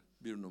kaybediyorlar.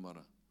 Bir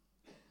numara.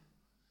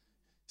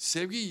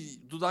 Sevgi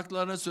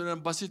dudaklarına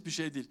söylenen basit bir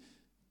şey değil.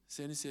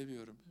 Seni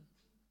seviyorum.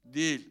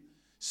 Değil.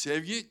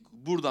 Sevgi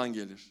buradan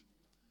gelir.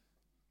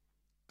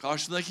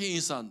 Karşındaki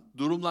insan,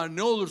 durumlar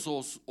ne olursa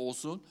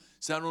olsun,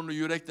 sen onu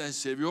yürekten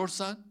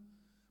seviyorsan,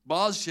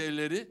 bazı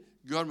şeyleri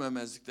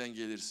görmemezlikten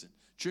gelirsin.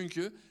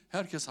 Çünkü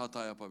herkes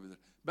hata yapabilir.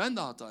 Ben de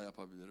hata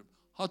yapabilirim.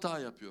 Hata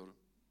yapıyorum.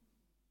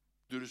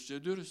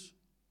 Dürüstçe dürüst.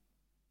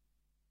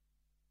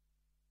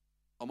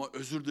 Ama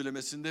özür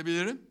dilemesini de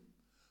bilirim.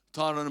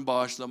 Tanrı'nın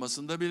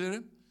bağışlamasını da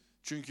bilirim.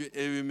 Çünkü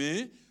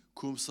evimi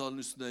kumsalın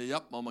üstünde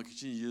yapmamak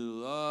için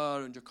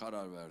yıllar önce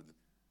karar verdim.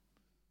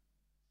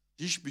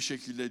 Hiçbir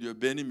şekilde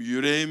diyor benim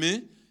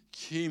yüreğimi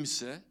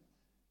kimse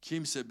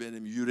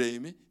benim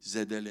yüreğimi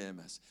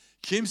zedeleyemez.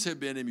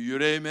 Kimse benim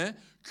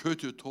yüreğime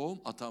kötü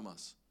tohum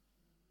atamaz.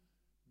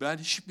 Ben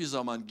hiçbir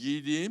zaman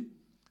giydiğim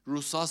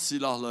ruhsal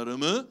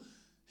silahlarımı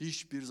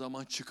hiçbir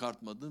zaman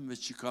çıkartmadım ve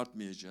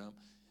çıkartmayacağım.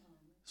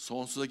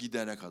 Sonsuza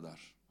gidene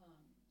kadar.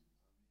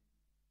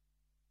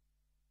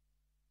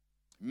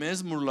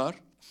 Mezmurlar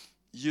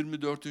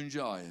 24.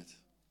 ayet.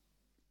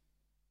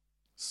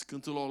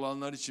 Sıkıntılı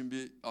olanlar için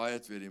bir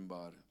ayet vereyim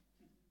bari.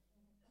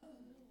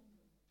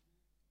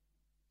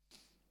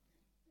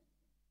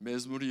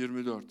 Mezmur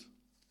 24.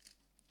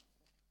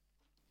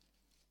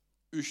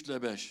 3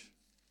 ile 5.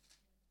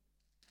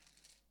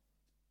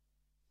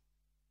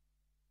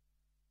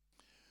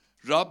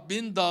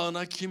 Rabbin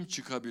dağına kim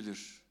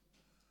çıkabilir?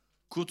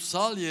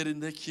 Kutsal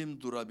yerinde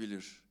kim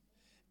durabilir?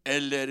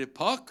 Elleri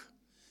pak,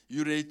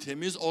 yüreği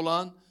temiz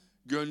olan,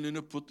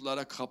 gönlünü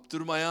putlara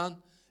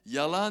kaptırmayan,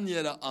 yalan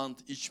yere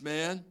ant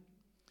içmeyen,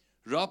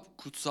 Rab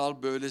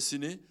kutsal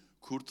böylesini,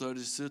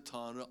 kurtarıcısı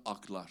Tanrı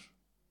aklar.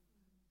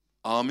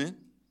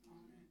 Amin.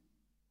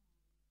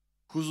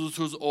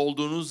 Huzursuz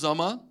olduğunuz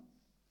zaman,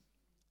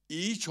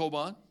 iyi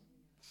çoban,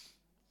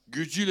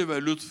 gücüyle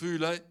ve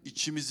lütfuyla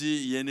içimizi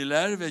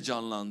yeniler ve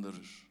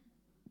canlandırır.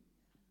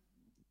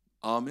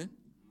 Amin.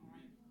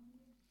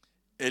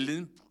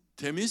 Elin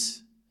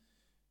temiz,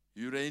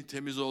 yüreğin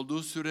temiz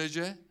olduğu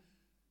sürece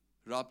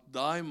Rab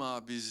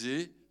daima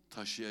bizi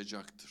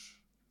taşıyacaktır.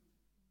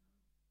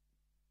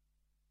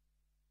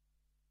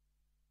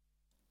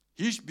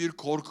 Hiçbir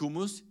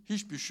korkumuz,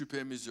 hiçbir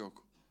şüphemiz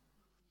yok.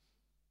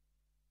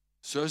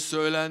 Söz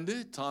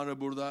söylendi,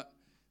 Tanrı burada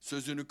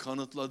sözünü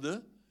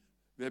kanıtladı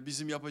ve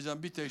bizim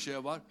yapacağımız bir tek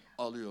şey var,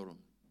 alıyorum.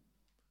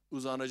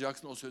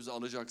 Uzanacaksın, o sözü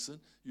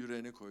alacaksın,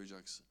 yüreğine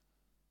koyacaksın.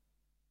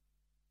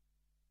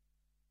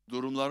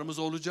 Durumlarımız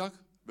olacak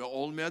ve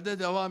olmaya da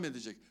devam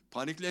edecek.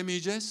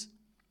 Paniklemeyeceğiz,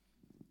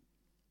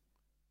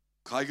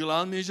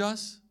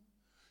 kaygılanmayacağız,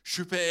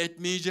 şüphe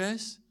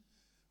etmeyeceğiz,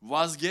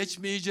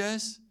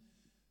 vazgeçmeyeceğiz,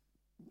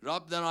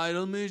 Rab'den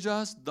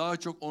ayrılmayacağız, daha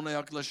çok ona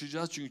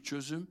yaklaşacağız çünkü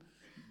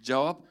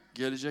cevap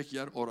gelecek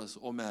yer orası,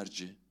 o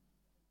merci.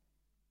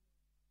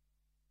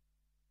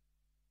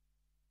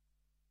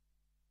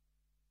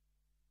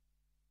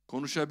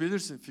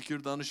 Konuşabilirsin,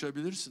 fikir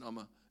danışabilirsin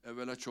ama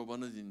evvela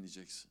çobanı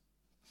dinleyeceksin.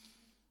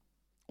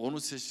 Onun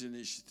sesini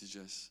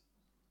işiteceğiz.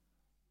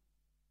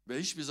 Ve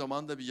hiçbir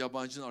zaman da bir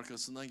yabancının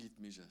arkasından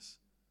gitmeyeceğiz.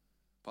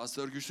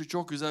 Pastör Güçlü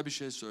çok güzel bir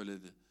şey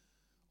söyledi.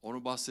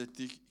 Onu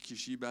bahsettiği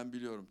kişiyi ben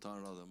biliyorum,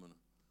 Tanrı adamını.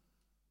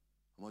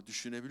 Ama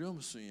düşünebiliyor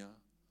musun ya?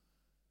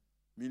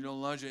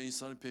 Milyonlarca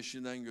insanı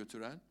peşinden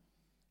götüren,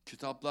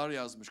 kitaplar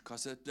yazmış,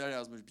 kasetler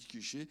yazmış bir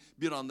kişi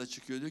bir anda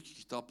çıkıyor diyor ki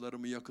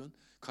kitaplarımı yakın,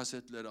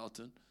 kasetleri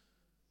atın.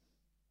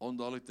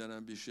 Ondalık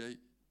denen bir şey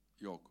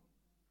yok.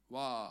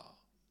 Vay!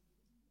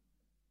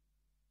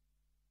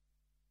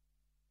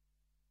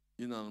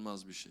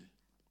 İnanılmaz bir şey.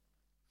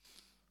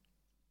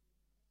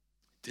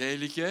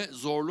 Tehlike,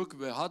 zorluk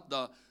ve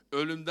hatta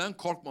ölümden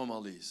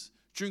korkmamalıyız.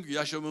 Çünkü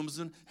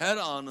yaşamımızın her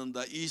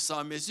anında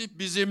İsa Mesih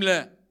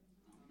bizimle.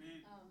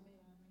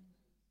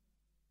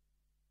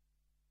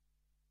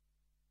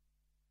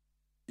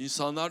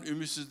 İnsanlar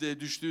ümitsizliğe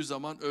düştüğü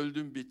zaman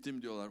öldüm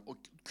bittim diyorlar. O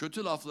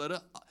kötü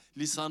lafları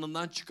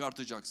lisanından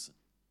çıkartacaksın.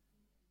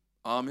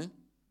 Amin.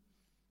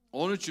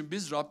 Onun için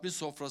biz Rabbin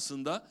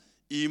sofrasında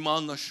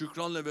imanla,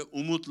 şükranla ve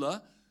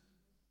umutla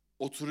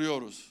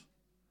oturuyoruz.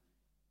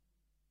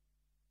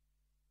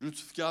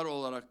 Lütufkar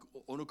olarak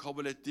onu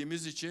kabul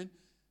ettiğimiz için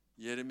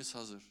yerimiz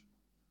hazır.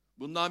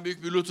 Bundan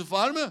büyük bir lütuf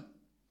var mı?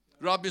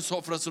 Rabbin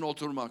sofrasına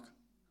oturmak.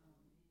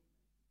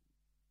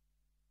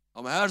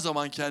 Ama her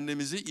zaman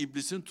kendimizi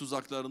iblisin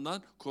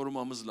tuzaklarından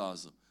korumamız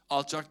lazım.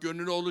 Alçak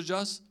gönüllü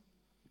olacağız.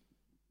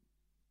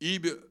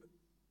 İyi bir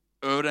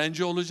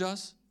öğrenci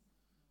olacağız.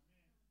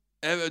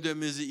 Ev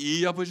ödevimizi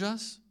iyi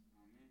yapacağız.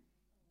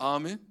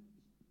 Amin.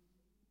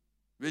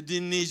 Ve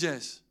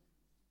dinleyeceğiz.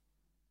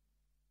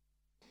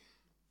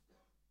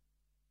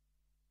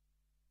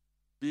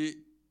 Bir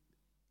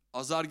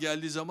azar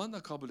geldiği zaman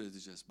da kabul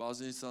edeceğiz.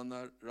 Bazı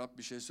insanlar Rab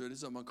bir şey söylediği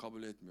zaman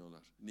kabul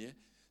etmiyorlar. Niye?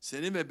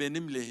 Senin ve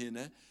benim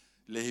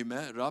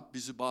lehime Rab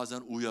bizi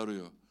bazen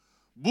uyarıyor.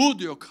 Bu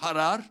diyor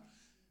karar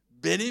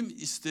benim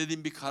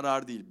istediğim bir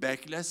karar değil.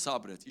 Bekle,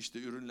 sabret. İşte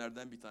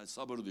ürünlerden bir tanesi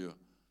sabır diyor.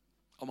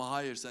 Ama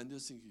hayır, sen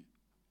diyorsun ki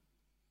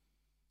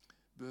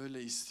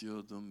böyle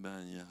istiyordum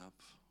ben yap.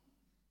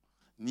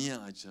 Niye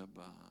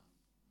acaba?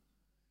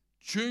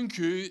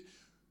 Çünkü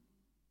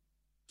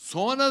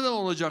sonradan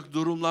olacak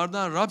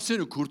durumlardan Rab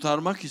seni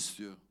kurtarmak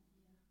istiyor.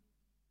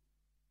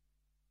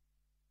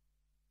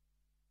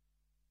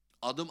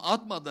 Adım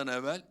atmadan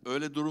evvel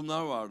öyle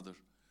durumlar vardır.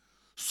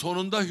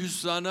 Sonunda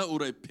hüsrana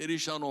uğrayıp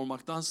perişan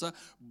olmaktansa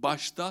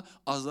başta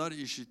azar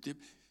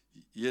işitip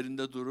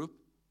yerinde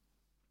durup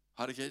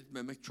hareket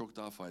etmemek çok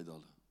daha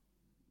faydalı.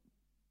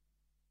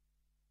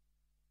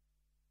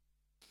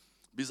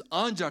 Biz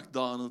ancak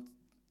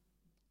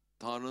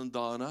Tanrı'nın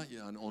dağına,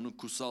 yani onun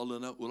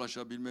kutsallığına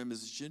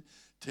ulaşabilmemiz için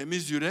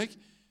temiz yürek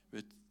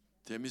ve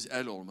temiz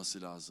el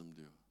olması lazım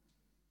diyor.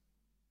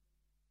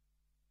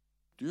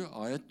 Diyor,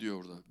 ayet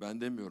diyor orada.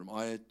 Ben demiyorum,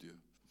 ayet diyor.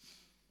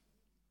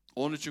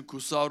 Onun için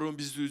kutsal ruhun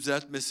bizi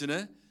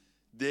düzeltmesine,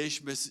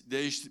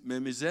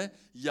 değişmemize,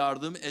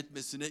 yardım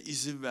etmesine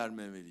izin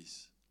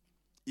vermemeliyiz.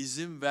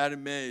 İzin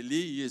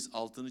vermeliyiz,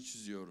 altını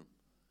çiziyorum.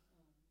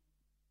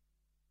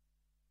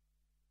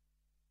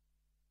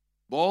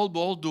 Bol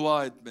bol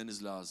dua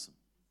etmeniz lazım.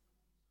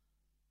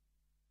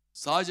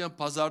 Sadece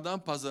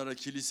pazardan pazara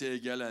kiliseye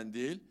gelen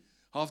değil,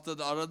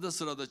 haftada arada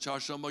sırada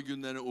çarşamba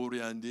günlerine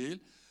uğrayan değil,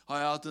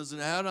 hayatınızın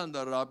her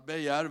anda Rab'be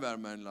yer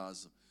vermen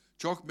lazım.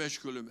 Çok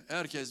meşgulüm,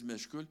 herkes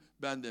meşgul,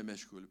 ben de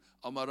meşgulüm.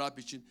 Ama Rab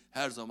için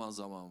her zaman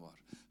zaman var.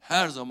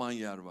 Her zaman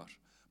yer var.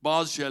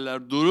 Bazı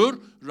şeyler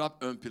durur,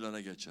 Rab ön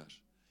plana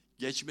geçer.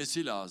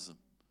 Geçmesi lazım.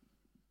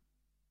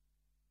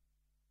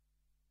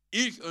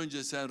 İlk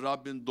önce sen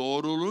Rabbin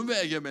doğruluğun ve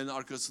egemenin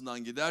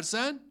arkasından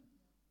gidersen,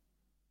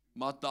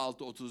 Matta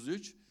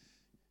 6:33,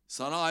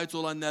 sana ait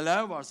olan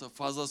neler varsa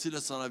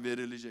fazlasıyla sana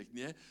verilecek.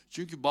 Niye?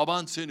 Çünkü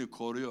baban seni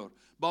koruyor.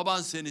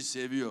 Baban seni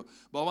seviyor.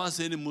 Baban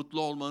senin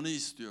mutlu olmanı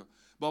istiyor.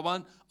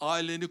 Baban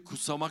aileni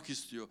kutsamak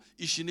istiyor.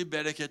 İşini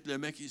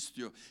bereketlemek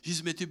istiyor.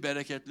 Hizmeti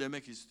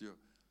bereketlemek istiyor.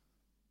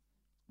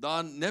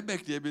 Daha ne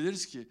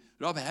bekleyebiliriz ki?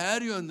 Rab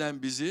her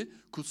yönden bizi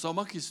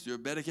kutsamak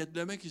istiyor,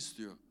 bereketlemek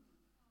istiyor.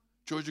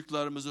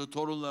 Çocuklarımızı,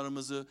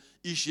 torunlarımızı,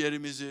 iş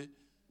yerimizi.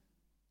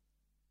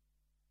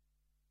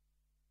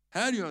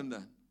 Her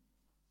yönden.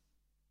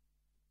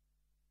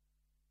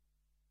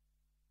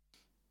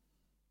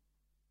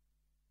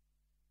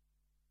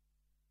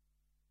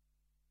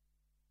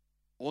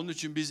 Onun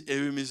için biz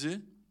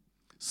evimizi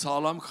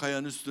sağlam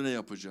kayanın üstüne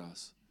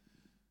yapacağız.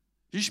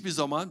 Hiçbir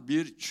zaman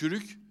bir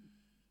çürük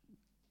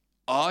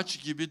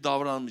ağaç gibi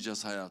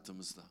davranmayacağız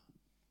hayatımızda.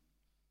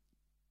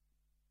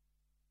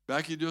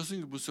 Belki diyorsun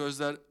ki bu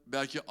sözler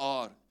belki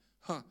ağır.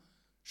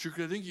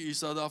 Şükredin ki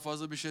İsa daha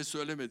fazla bir şey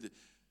söylemedi.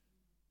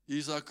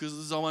 İsa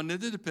kızdığı zaman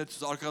ne dedi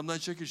Petrus? Arkamdan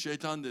çekil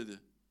şeytan dedi.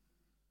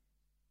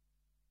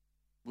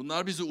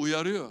 Bunlar bizi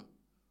uyarıyor.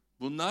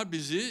 Bunlar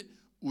bizi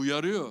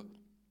uyarıyor.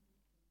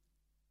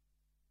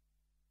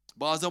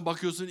 Bazen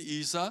bakıyorsun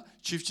İsa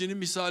çiftçinin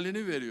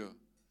misalini veriyor.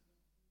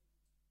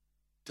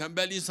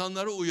 Tembel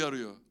insanları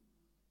uyarıyor.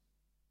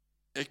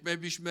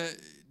 Ekme biçme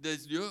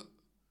de diyor,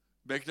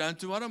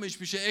 beklenti var ama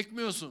hiçbir şey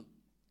ekmiyorsun.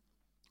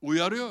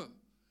 Uyarıyor.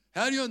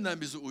 Her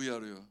yönden bizi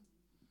uyarıyor.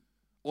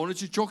 Onun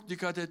için çok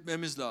dikkat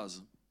etmemiz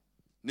lazım.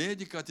 Neye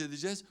dikkat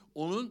edeceğiz?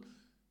 Onun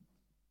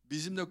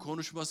bizimle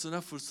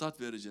konuşmasına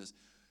fırsat vereceğiz.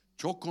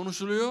 Çok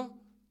konuşuluyor,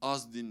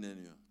 az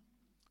dinleniyor.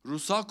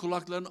 Ruhsal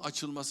kulakların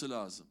açılması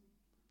lazım.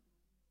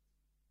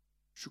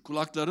 Şu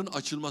kulakların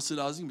açılması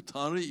lazım ki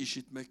Tanrı'yı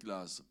işitmek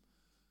lazım.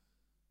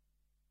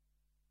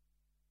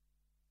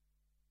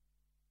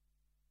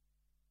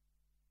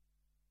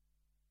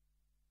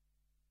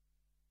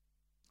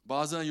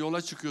 Bazen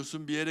yola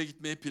çıkıyorsun, bir yere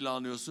gitmeyi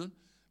planlıyorsun.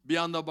 Bir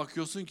anda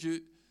bakıyorsun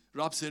ki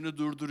Rab seni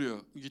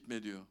durduruyor.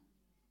 Gitme diyor.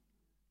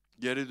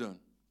 Geri dön.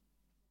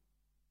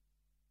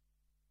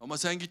 Ama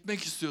sen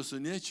gitmek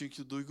istiyorsun. Niye?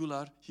 Çünkü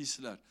duygular,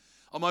 hisler.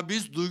 Ama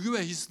biz duygu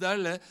ve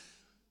hislerle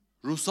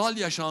ruhsal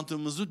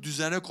yaşantımızı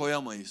düzene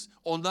koyamayız.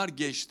 Onlar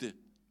geçti.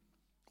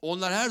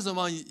 Onlar her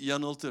zaman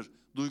yanıltır.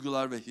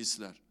 Duygular ve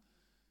hisler.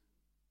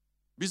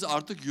 Biz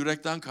artık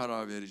yürekten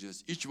karar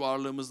vereceğiz. İç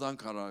varlığımızdan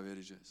karar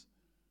vereceğiz.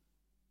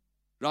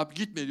 Rab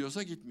gitme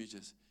diyorsa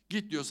gitmeyeceğiz.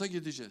 Git diyorsa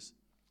gideceğiz.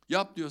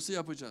 Yap diyorsa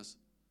yapacağız.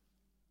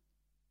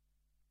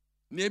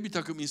 Niye bir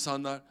takım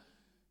insanlar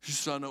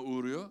hüsrana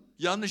uğruyor?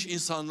 Yanlış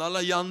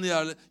insanlarla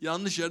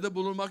yanlış yerde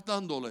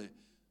bulunmaktan dolayı.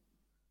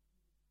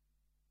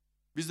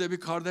 Bizde bir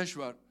kardeş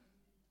var.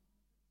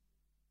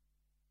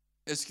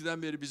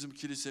 Eskiden beri bizim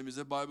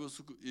kilisemizde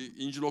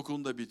İncil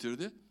okulunu da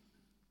bitirdi.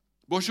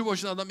 Boşu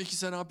boşuna adam 2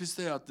 sene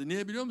hapiste yattı.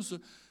 Niye biliyor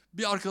musun?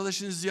 Bir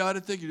arkadaşını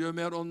ziyarete gidiyor.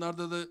 Meğer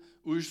onlarda da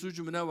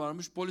uyuşturucu mu ne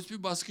varmış. Polis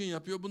bir baskın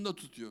yapıyor. Bunu da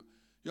tutuyor.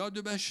 Ya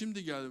diyor ben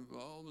şimdi geldim.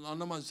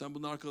 Anlamazsın sen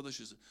bunun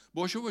arkadaşısın.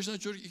 Boşu boşuna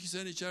çocuk 2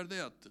 sene içeride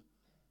yattı.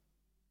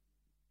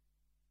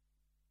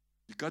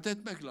 Dikkat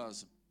etmek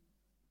lazım.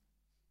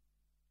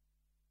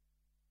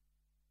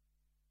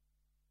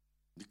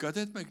 Dikkat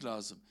etmek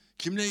lazım.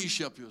 Kimle iş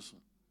yapıyorsun?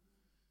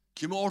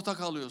 Kimi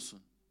ortak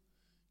alıyorsun?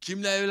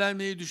 Kimle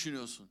evlenmeyi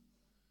düşünüyorsun?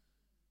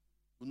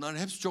 Bunların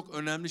hepsi çok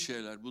önemli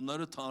şeyler.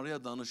 Bunları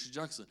Tanrı'ya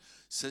danışacaksın.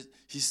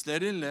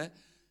 Hislerinle,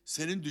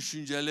 senin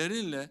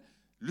düşüncelerinle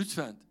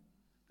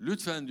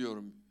lütfen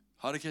diyorum,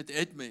 hareket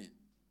etmeyin.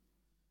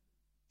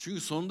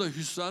 Çünkü sonunda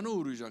hüsrana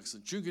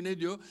uğrayacaksın. Çünkü ne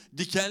diyor?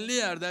 Dikenli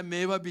yerden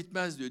meyve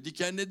bitmez diyor.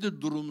 Diken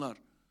nedir? Durumlar.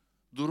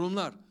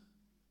 Durumlar.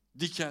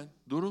 Diken,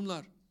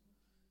 durumlar.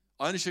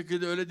 Aynı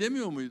şekilde öyle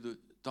demiyor muydu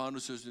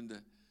Tanrı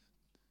sözünde?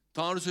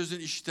 Tanrı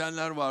sözünü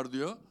işitenler var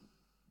diyor.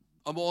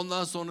 Ama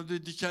ondan sonra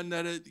diyor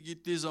dikenlere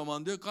gittiği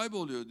zaman diyor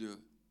kayboluyor diyor.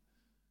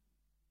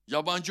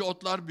 Yabancı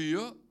otlar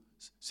büyüyor.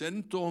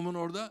 Senin tohumun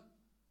orada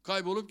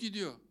kaybolup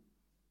gidiyor.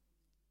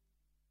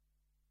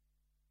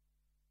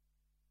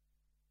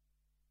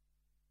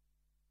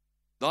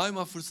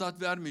 Daima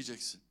fırsat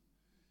vermeyeceksin.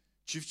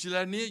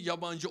 Çiftçiler niye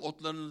yabancı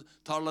otların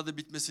tarlada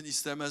bitmesini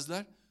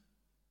istemezler?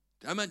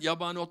 Hemen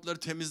yabani otları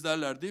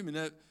temizlerler değil mi?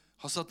 Ne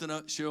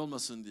hasatına şey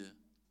olmasın diye.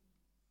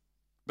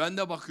 Ben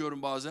de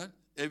bakıyorum bazen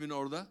evin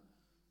orada.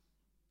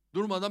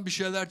 Durmadan bir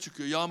şeyler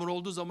çıkıyor. Yağmur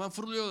olduğu zaman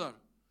fırlıyorlar.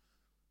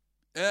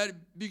 Eğer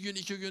bir gün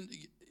 2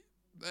 gün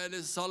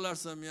böyle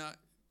sallarsam ya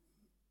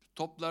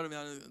toplarım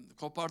yani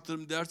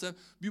kopartırım dersem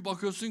bir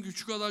bakıyorsun ki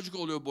şu kadarcık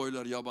oluyor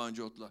boylar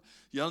yabancı otlar.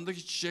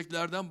 Yanındaki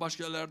çiçeklerden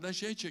başkalarından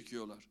şey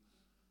çekiyorlar.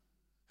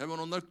 Hemen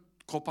onları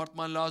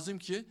kopartman lazım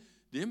ki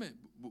değil mi?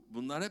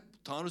 Bunlar hep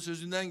Tanrı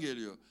sözünden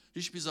geliyor.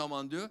 Hiçbir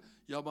zaman diyor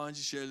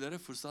yabancı şeylere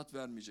fırsat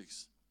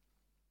vermeyeceksin.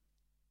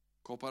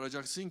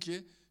 Koparacaksın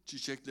ki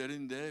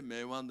çiçeklerin de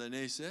meyvan da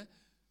neyse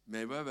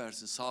meyve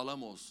versin,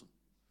 sağlam olsun.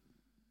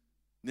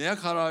 Neye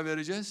karar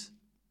vereceğiz?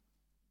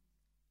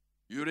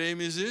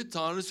 Yüreğimizi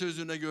Tanrı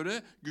sözüne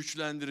göre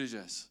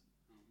güçlendireceğiz.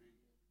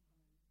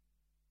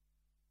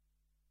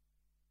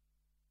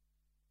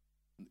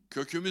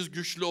 Kökümüz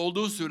güçlü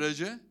olduğu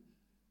sürece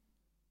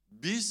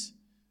biz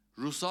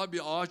ruhsal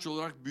bir ağaç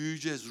olarak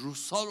büyüyeceğiz.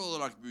 Ruhsal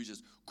olarak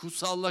büyüyeceğiz.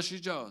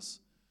 Kutsallaşacağız.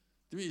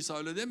 Değil mi? İsa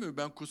öyle demiyor.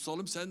 Ben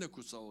kutsalım, sen de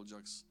kutsal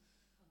olacaksın.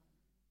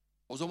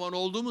 O zaman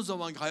olduğumuz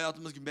zaman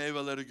hayatımızdaki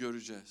meyveleri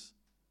göreceğiz.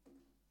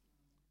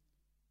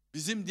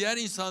 Bizim diğer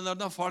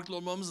insanlardan farklı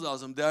olmamız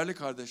lazım değerli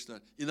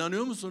kardeşler.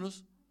 İnanıyor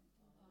musunuz?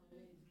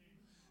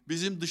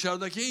 Bizim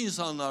dışarıdaki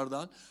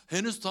insanlardan,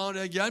 henüz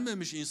Tanrı'ya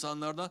gelmemiş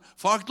insanlardan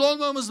farklı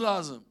olmamız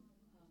lazım.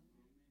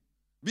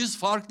 Biz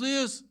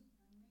farklıyız.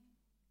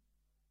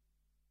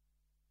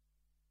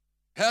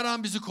 Her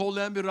an bizi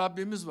kollayan bir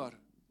Rabbimiz var.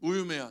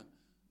 Uyumayan,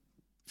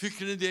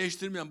 fikrini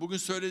değiştirmeyen, bugün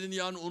söylediğini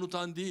yarın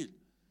unutan değil.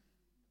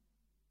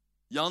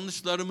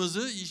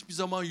 Yanlışlarımızı hiçbir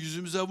zaman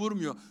yüzümüze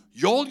vurmuyor.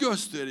 Yol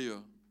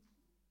gösteriyor.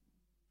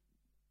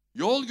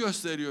 Yol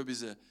gösteriyor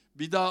bize.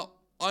 Bir daha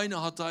aynı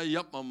hatayı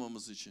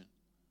yapmamamız için.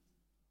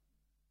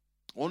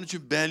 Onun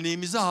için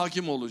benliğimize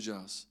hakim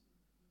olacağız.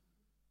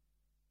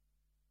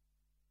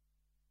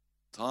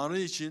 Tanrı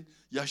için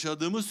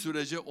yaşadığımız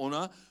sürece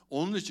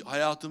onun için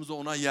hayatımızda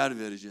ona yer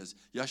vereceğiz.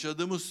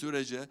 Yaşadığımız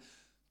sürece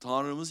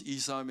Tanrımız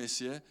İsa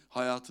Mesih'e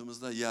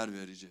hayatımızda yer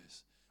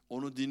vereceğiz.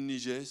 Onu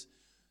dinleyeceğiz.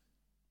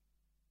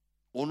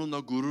 Onunla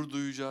gurur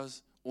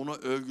duyacağız. Ona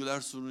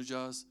övgüler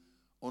sunacağız.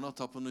 Ona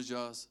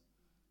tapınacağız.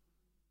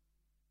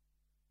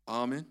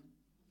 Amin.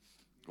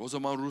 O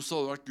zaman ruhsal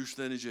olarak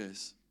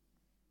güçleneceğiz.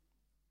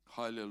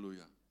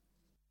 Haleluya.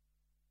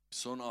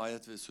 Son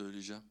ayet ve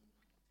söyleyeceğim.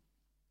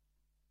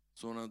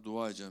 Sonra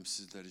dua edeceğim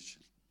sizler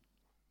için.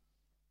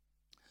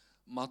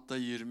 Matta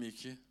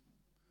 22,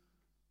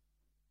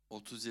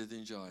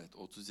 37. ayet,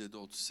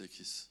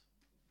 37-38.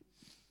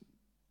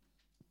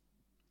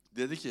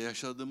 Dedi ki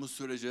yaşadığımız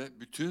sürece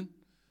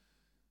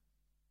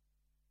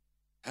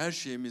her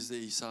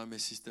şeyimizde İsa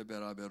Mesih'le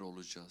beraber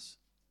olacağız.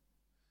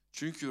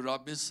 Çünkü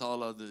Rabbin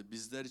sağladığı,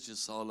 bizler için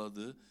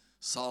sağladığı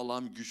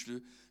sağlam,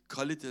 güçlü,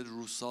 kaliteli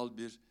ruhsal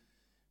bir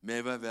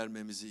meyve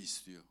vermemizi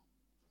istiyor.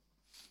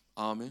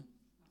 Amin.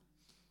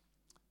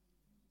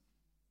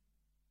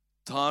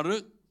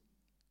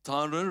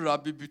 Tanrı'nın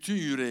Rabbi bütün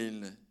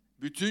yüreğinle,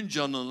 bütün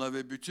canınla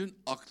ve bütün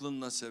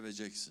aklınla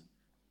seveceksin.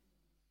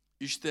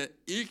 İşte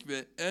ilk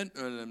ve en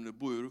önemli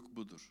buyruk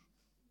budur.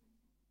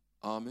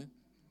 Amin.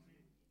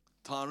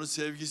 Tanrı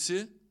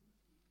sevgisi,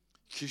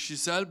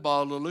 kişisel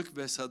bağlılık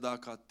ve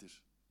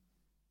sadakattir.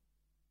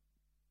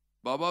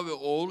 Baba ve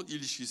oğul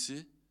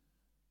ilişkisi,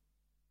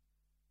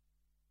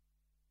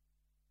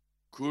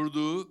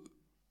 kurduğu,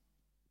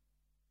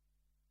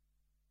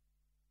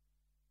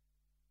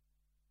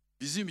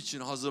 bizim için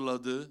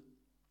hazırladığı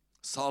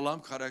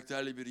sağlam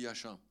karakterli bir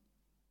yaşam.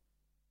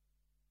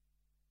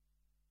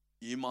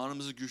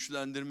 İmanımızı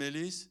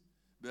güçlendirmeliyiz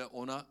ve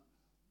ona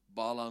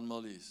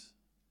bağlanmalıyız.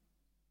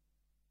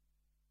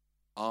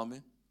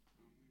 Amin.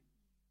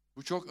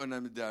 Bu çok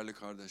önemli değerli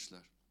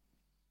kardeşler.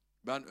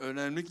 Ben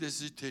önemlilikle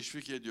sizi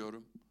teşvik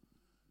ediyorum.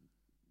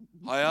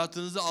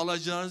 Hayatınızda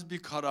alacağınız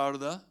bir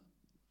kararda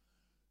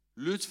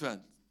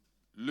lütfen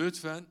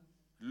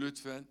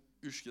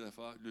 3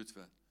 defa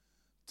lütfen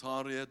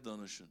Tanrı'ya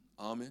danışın.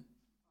 Amin.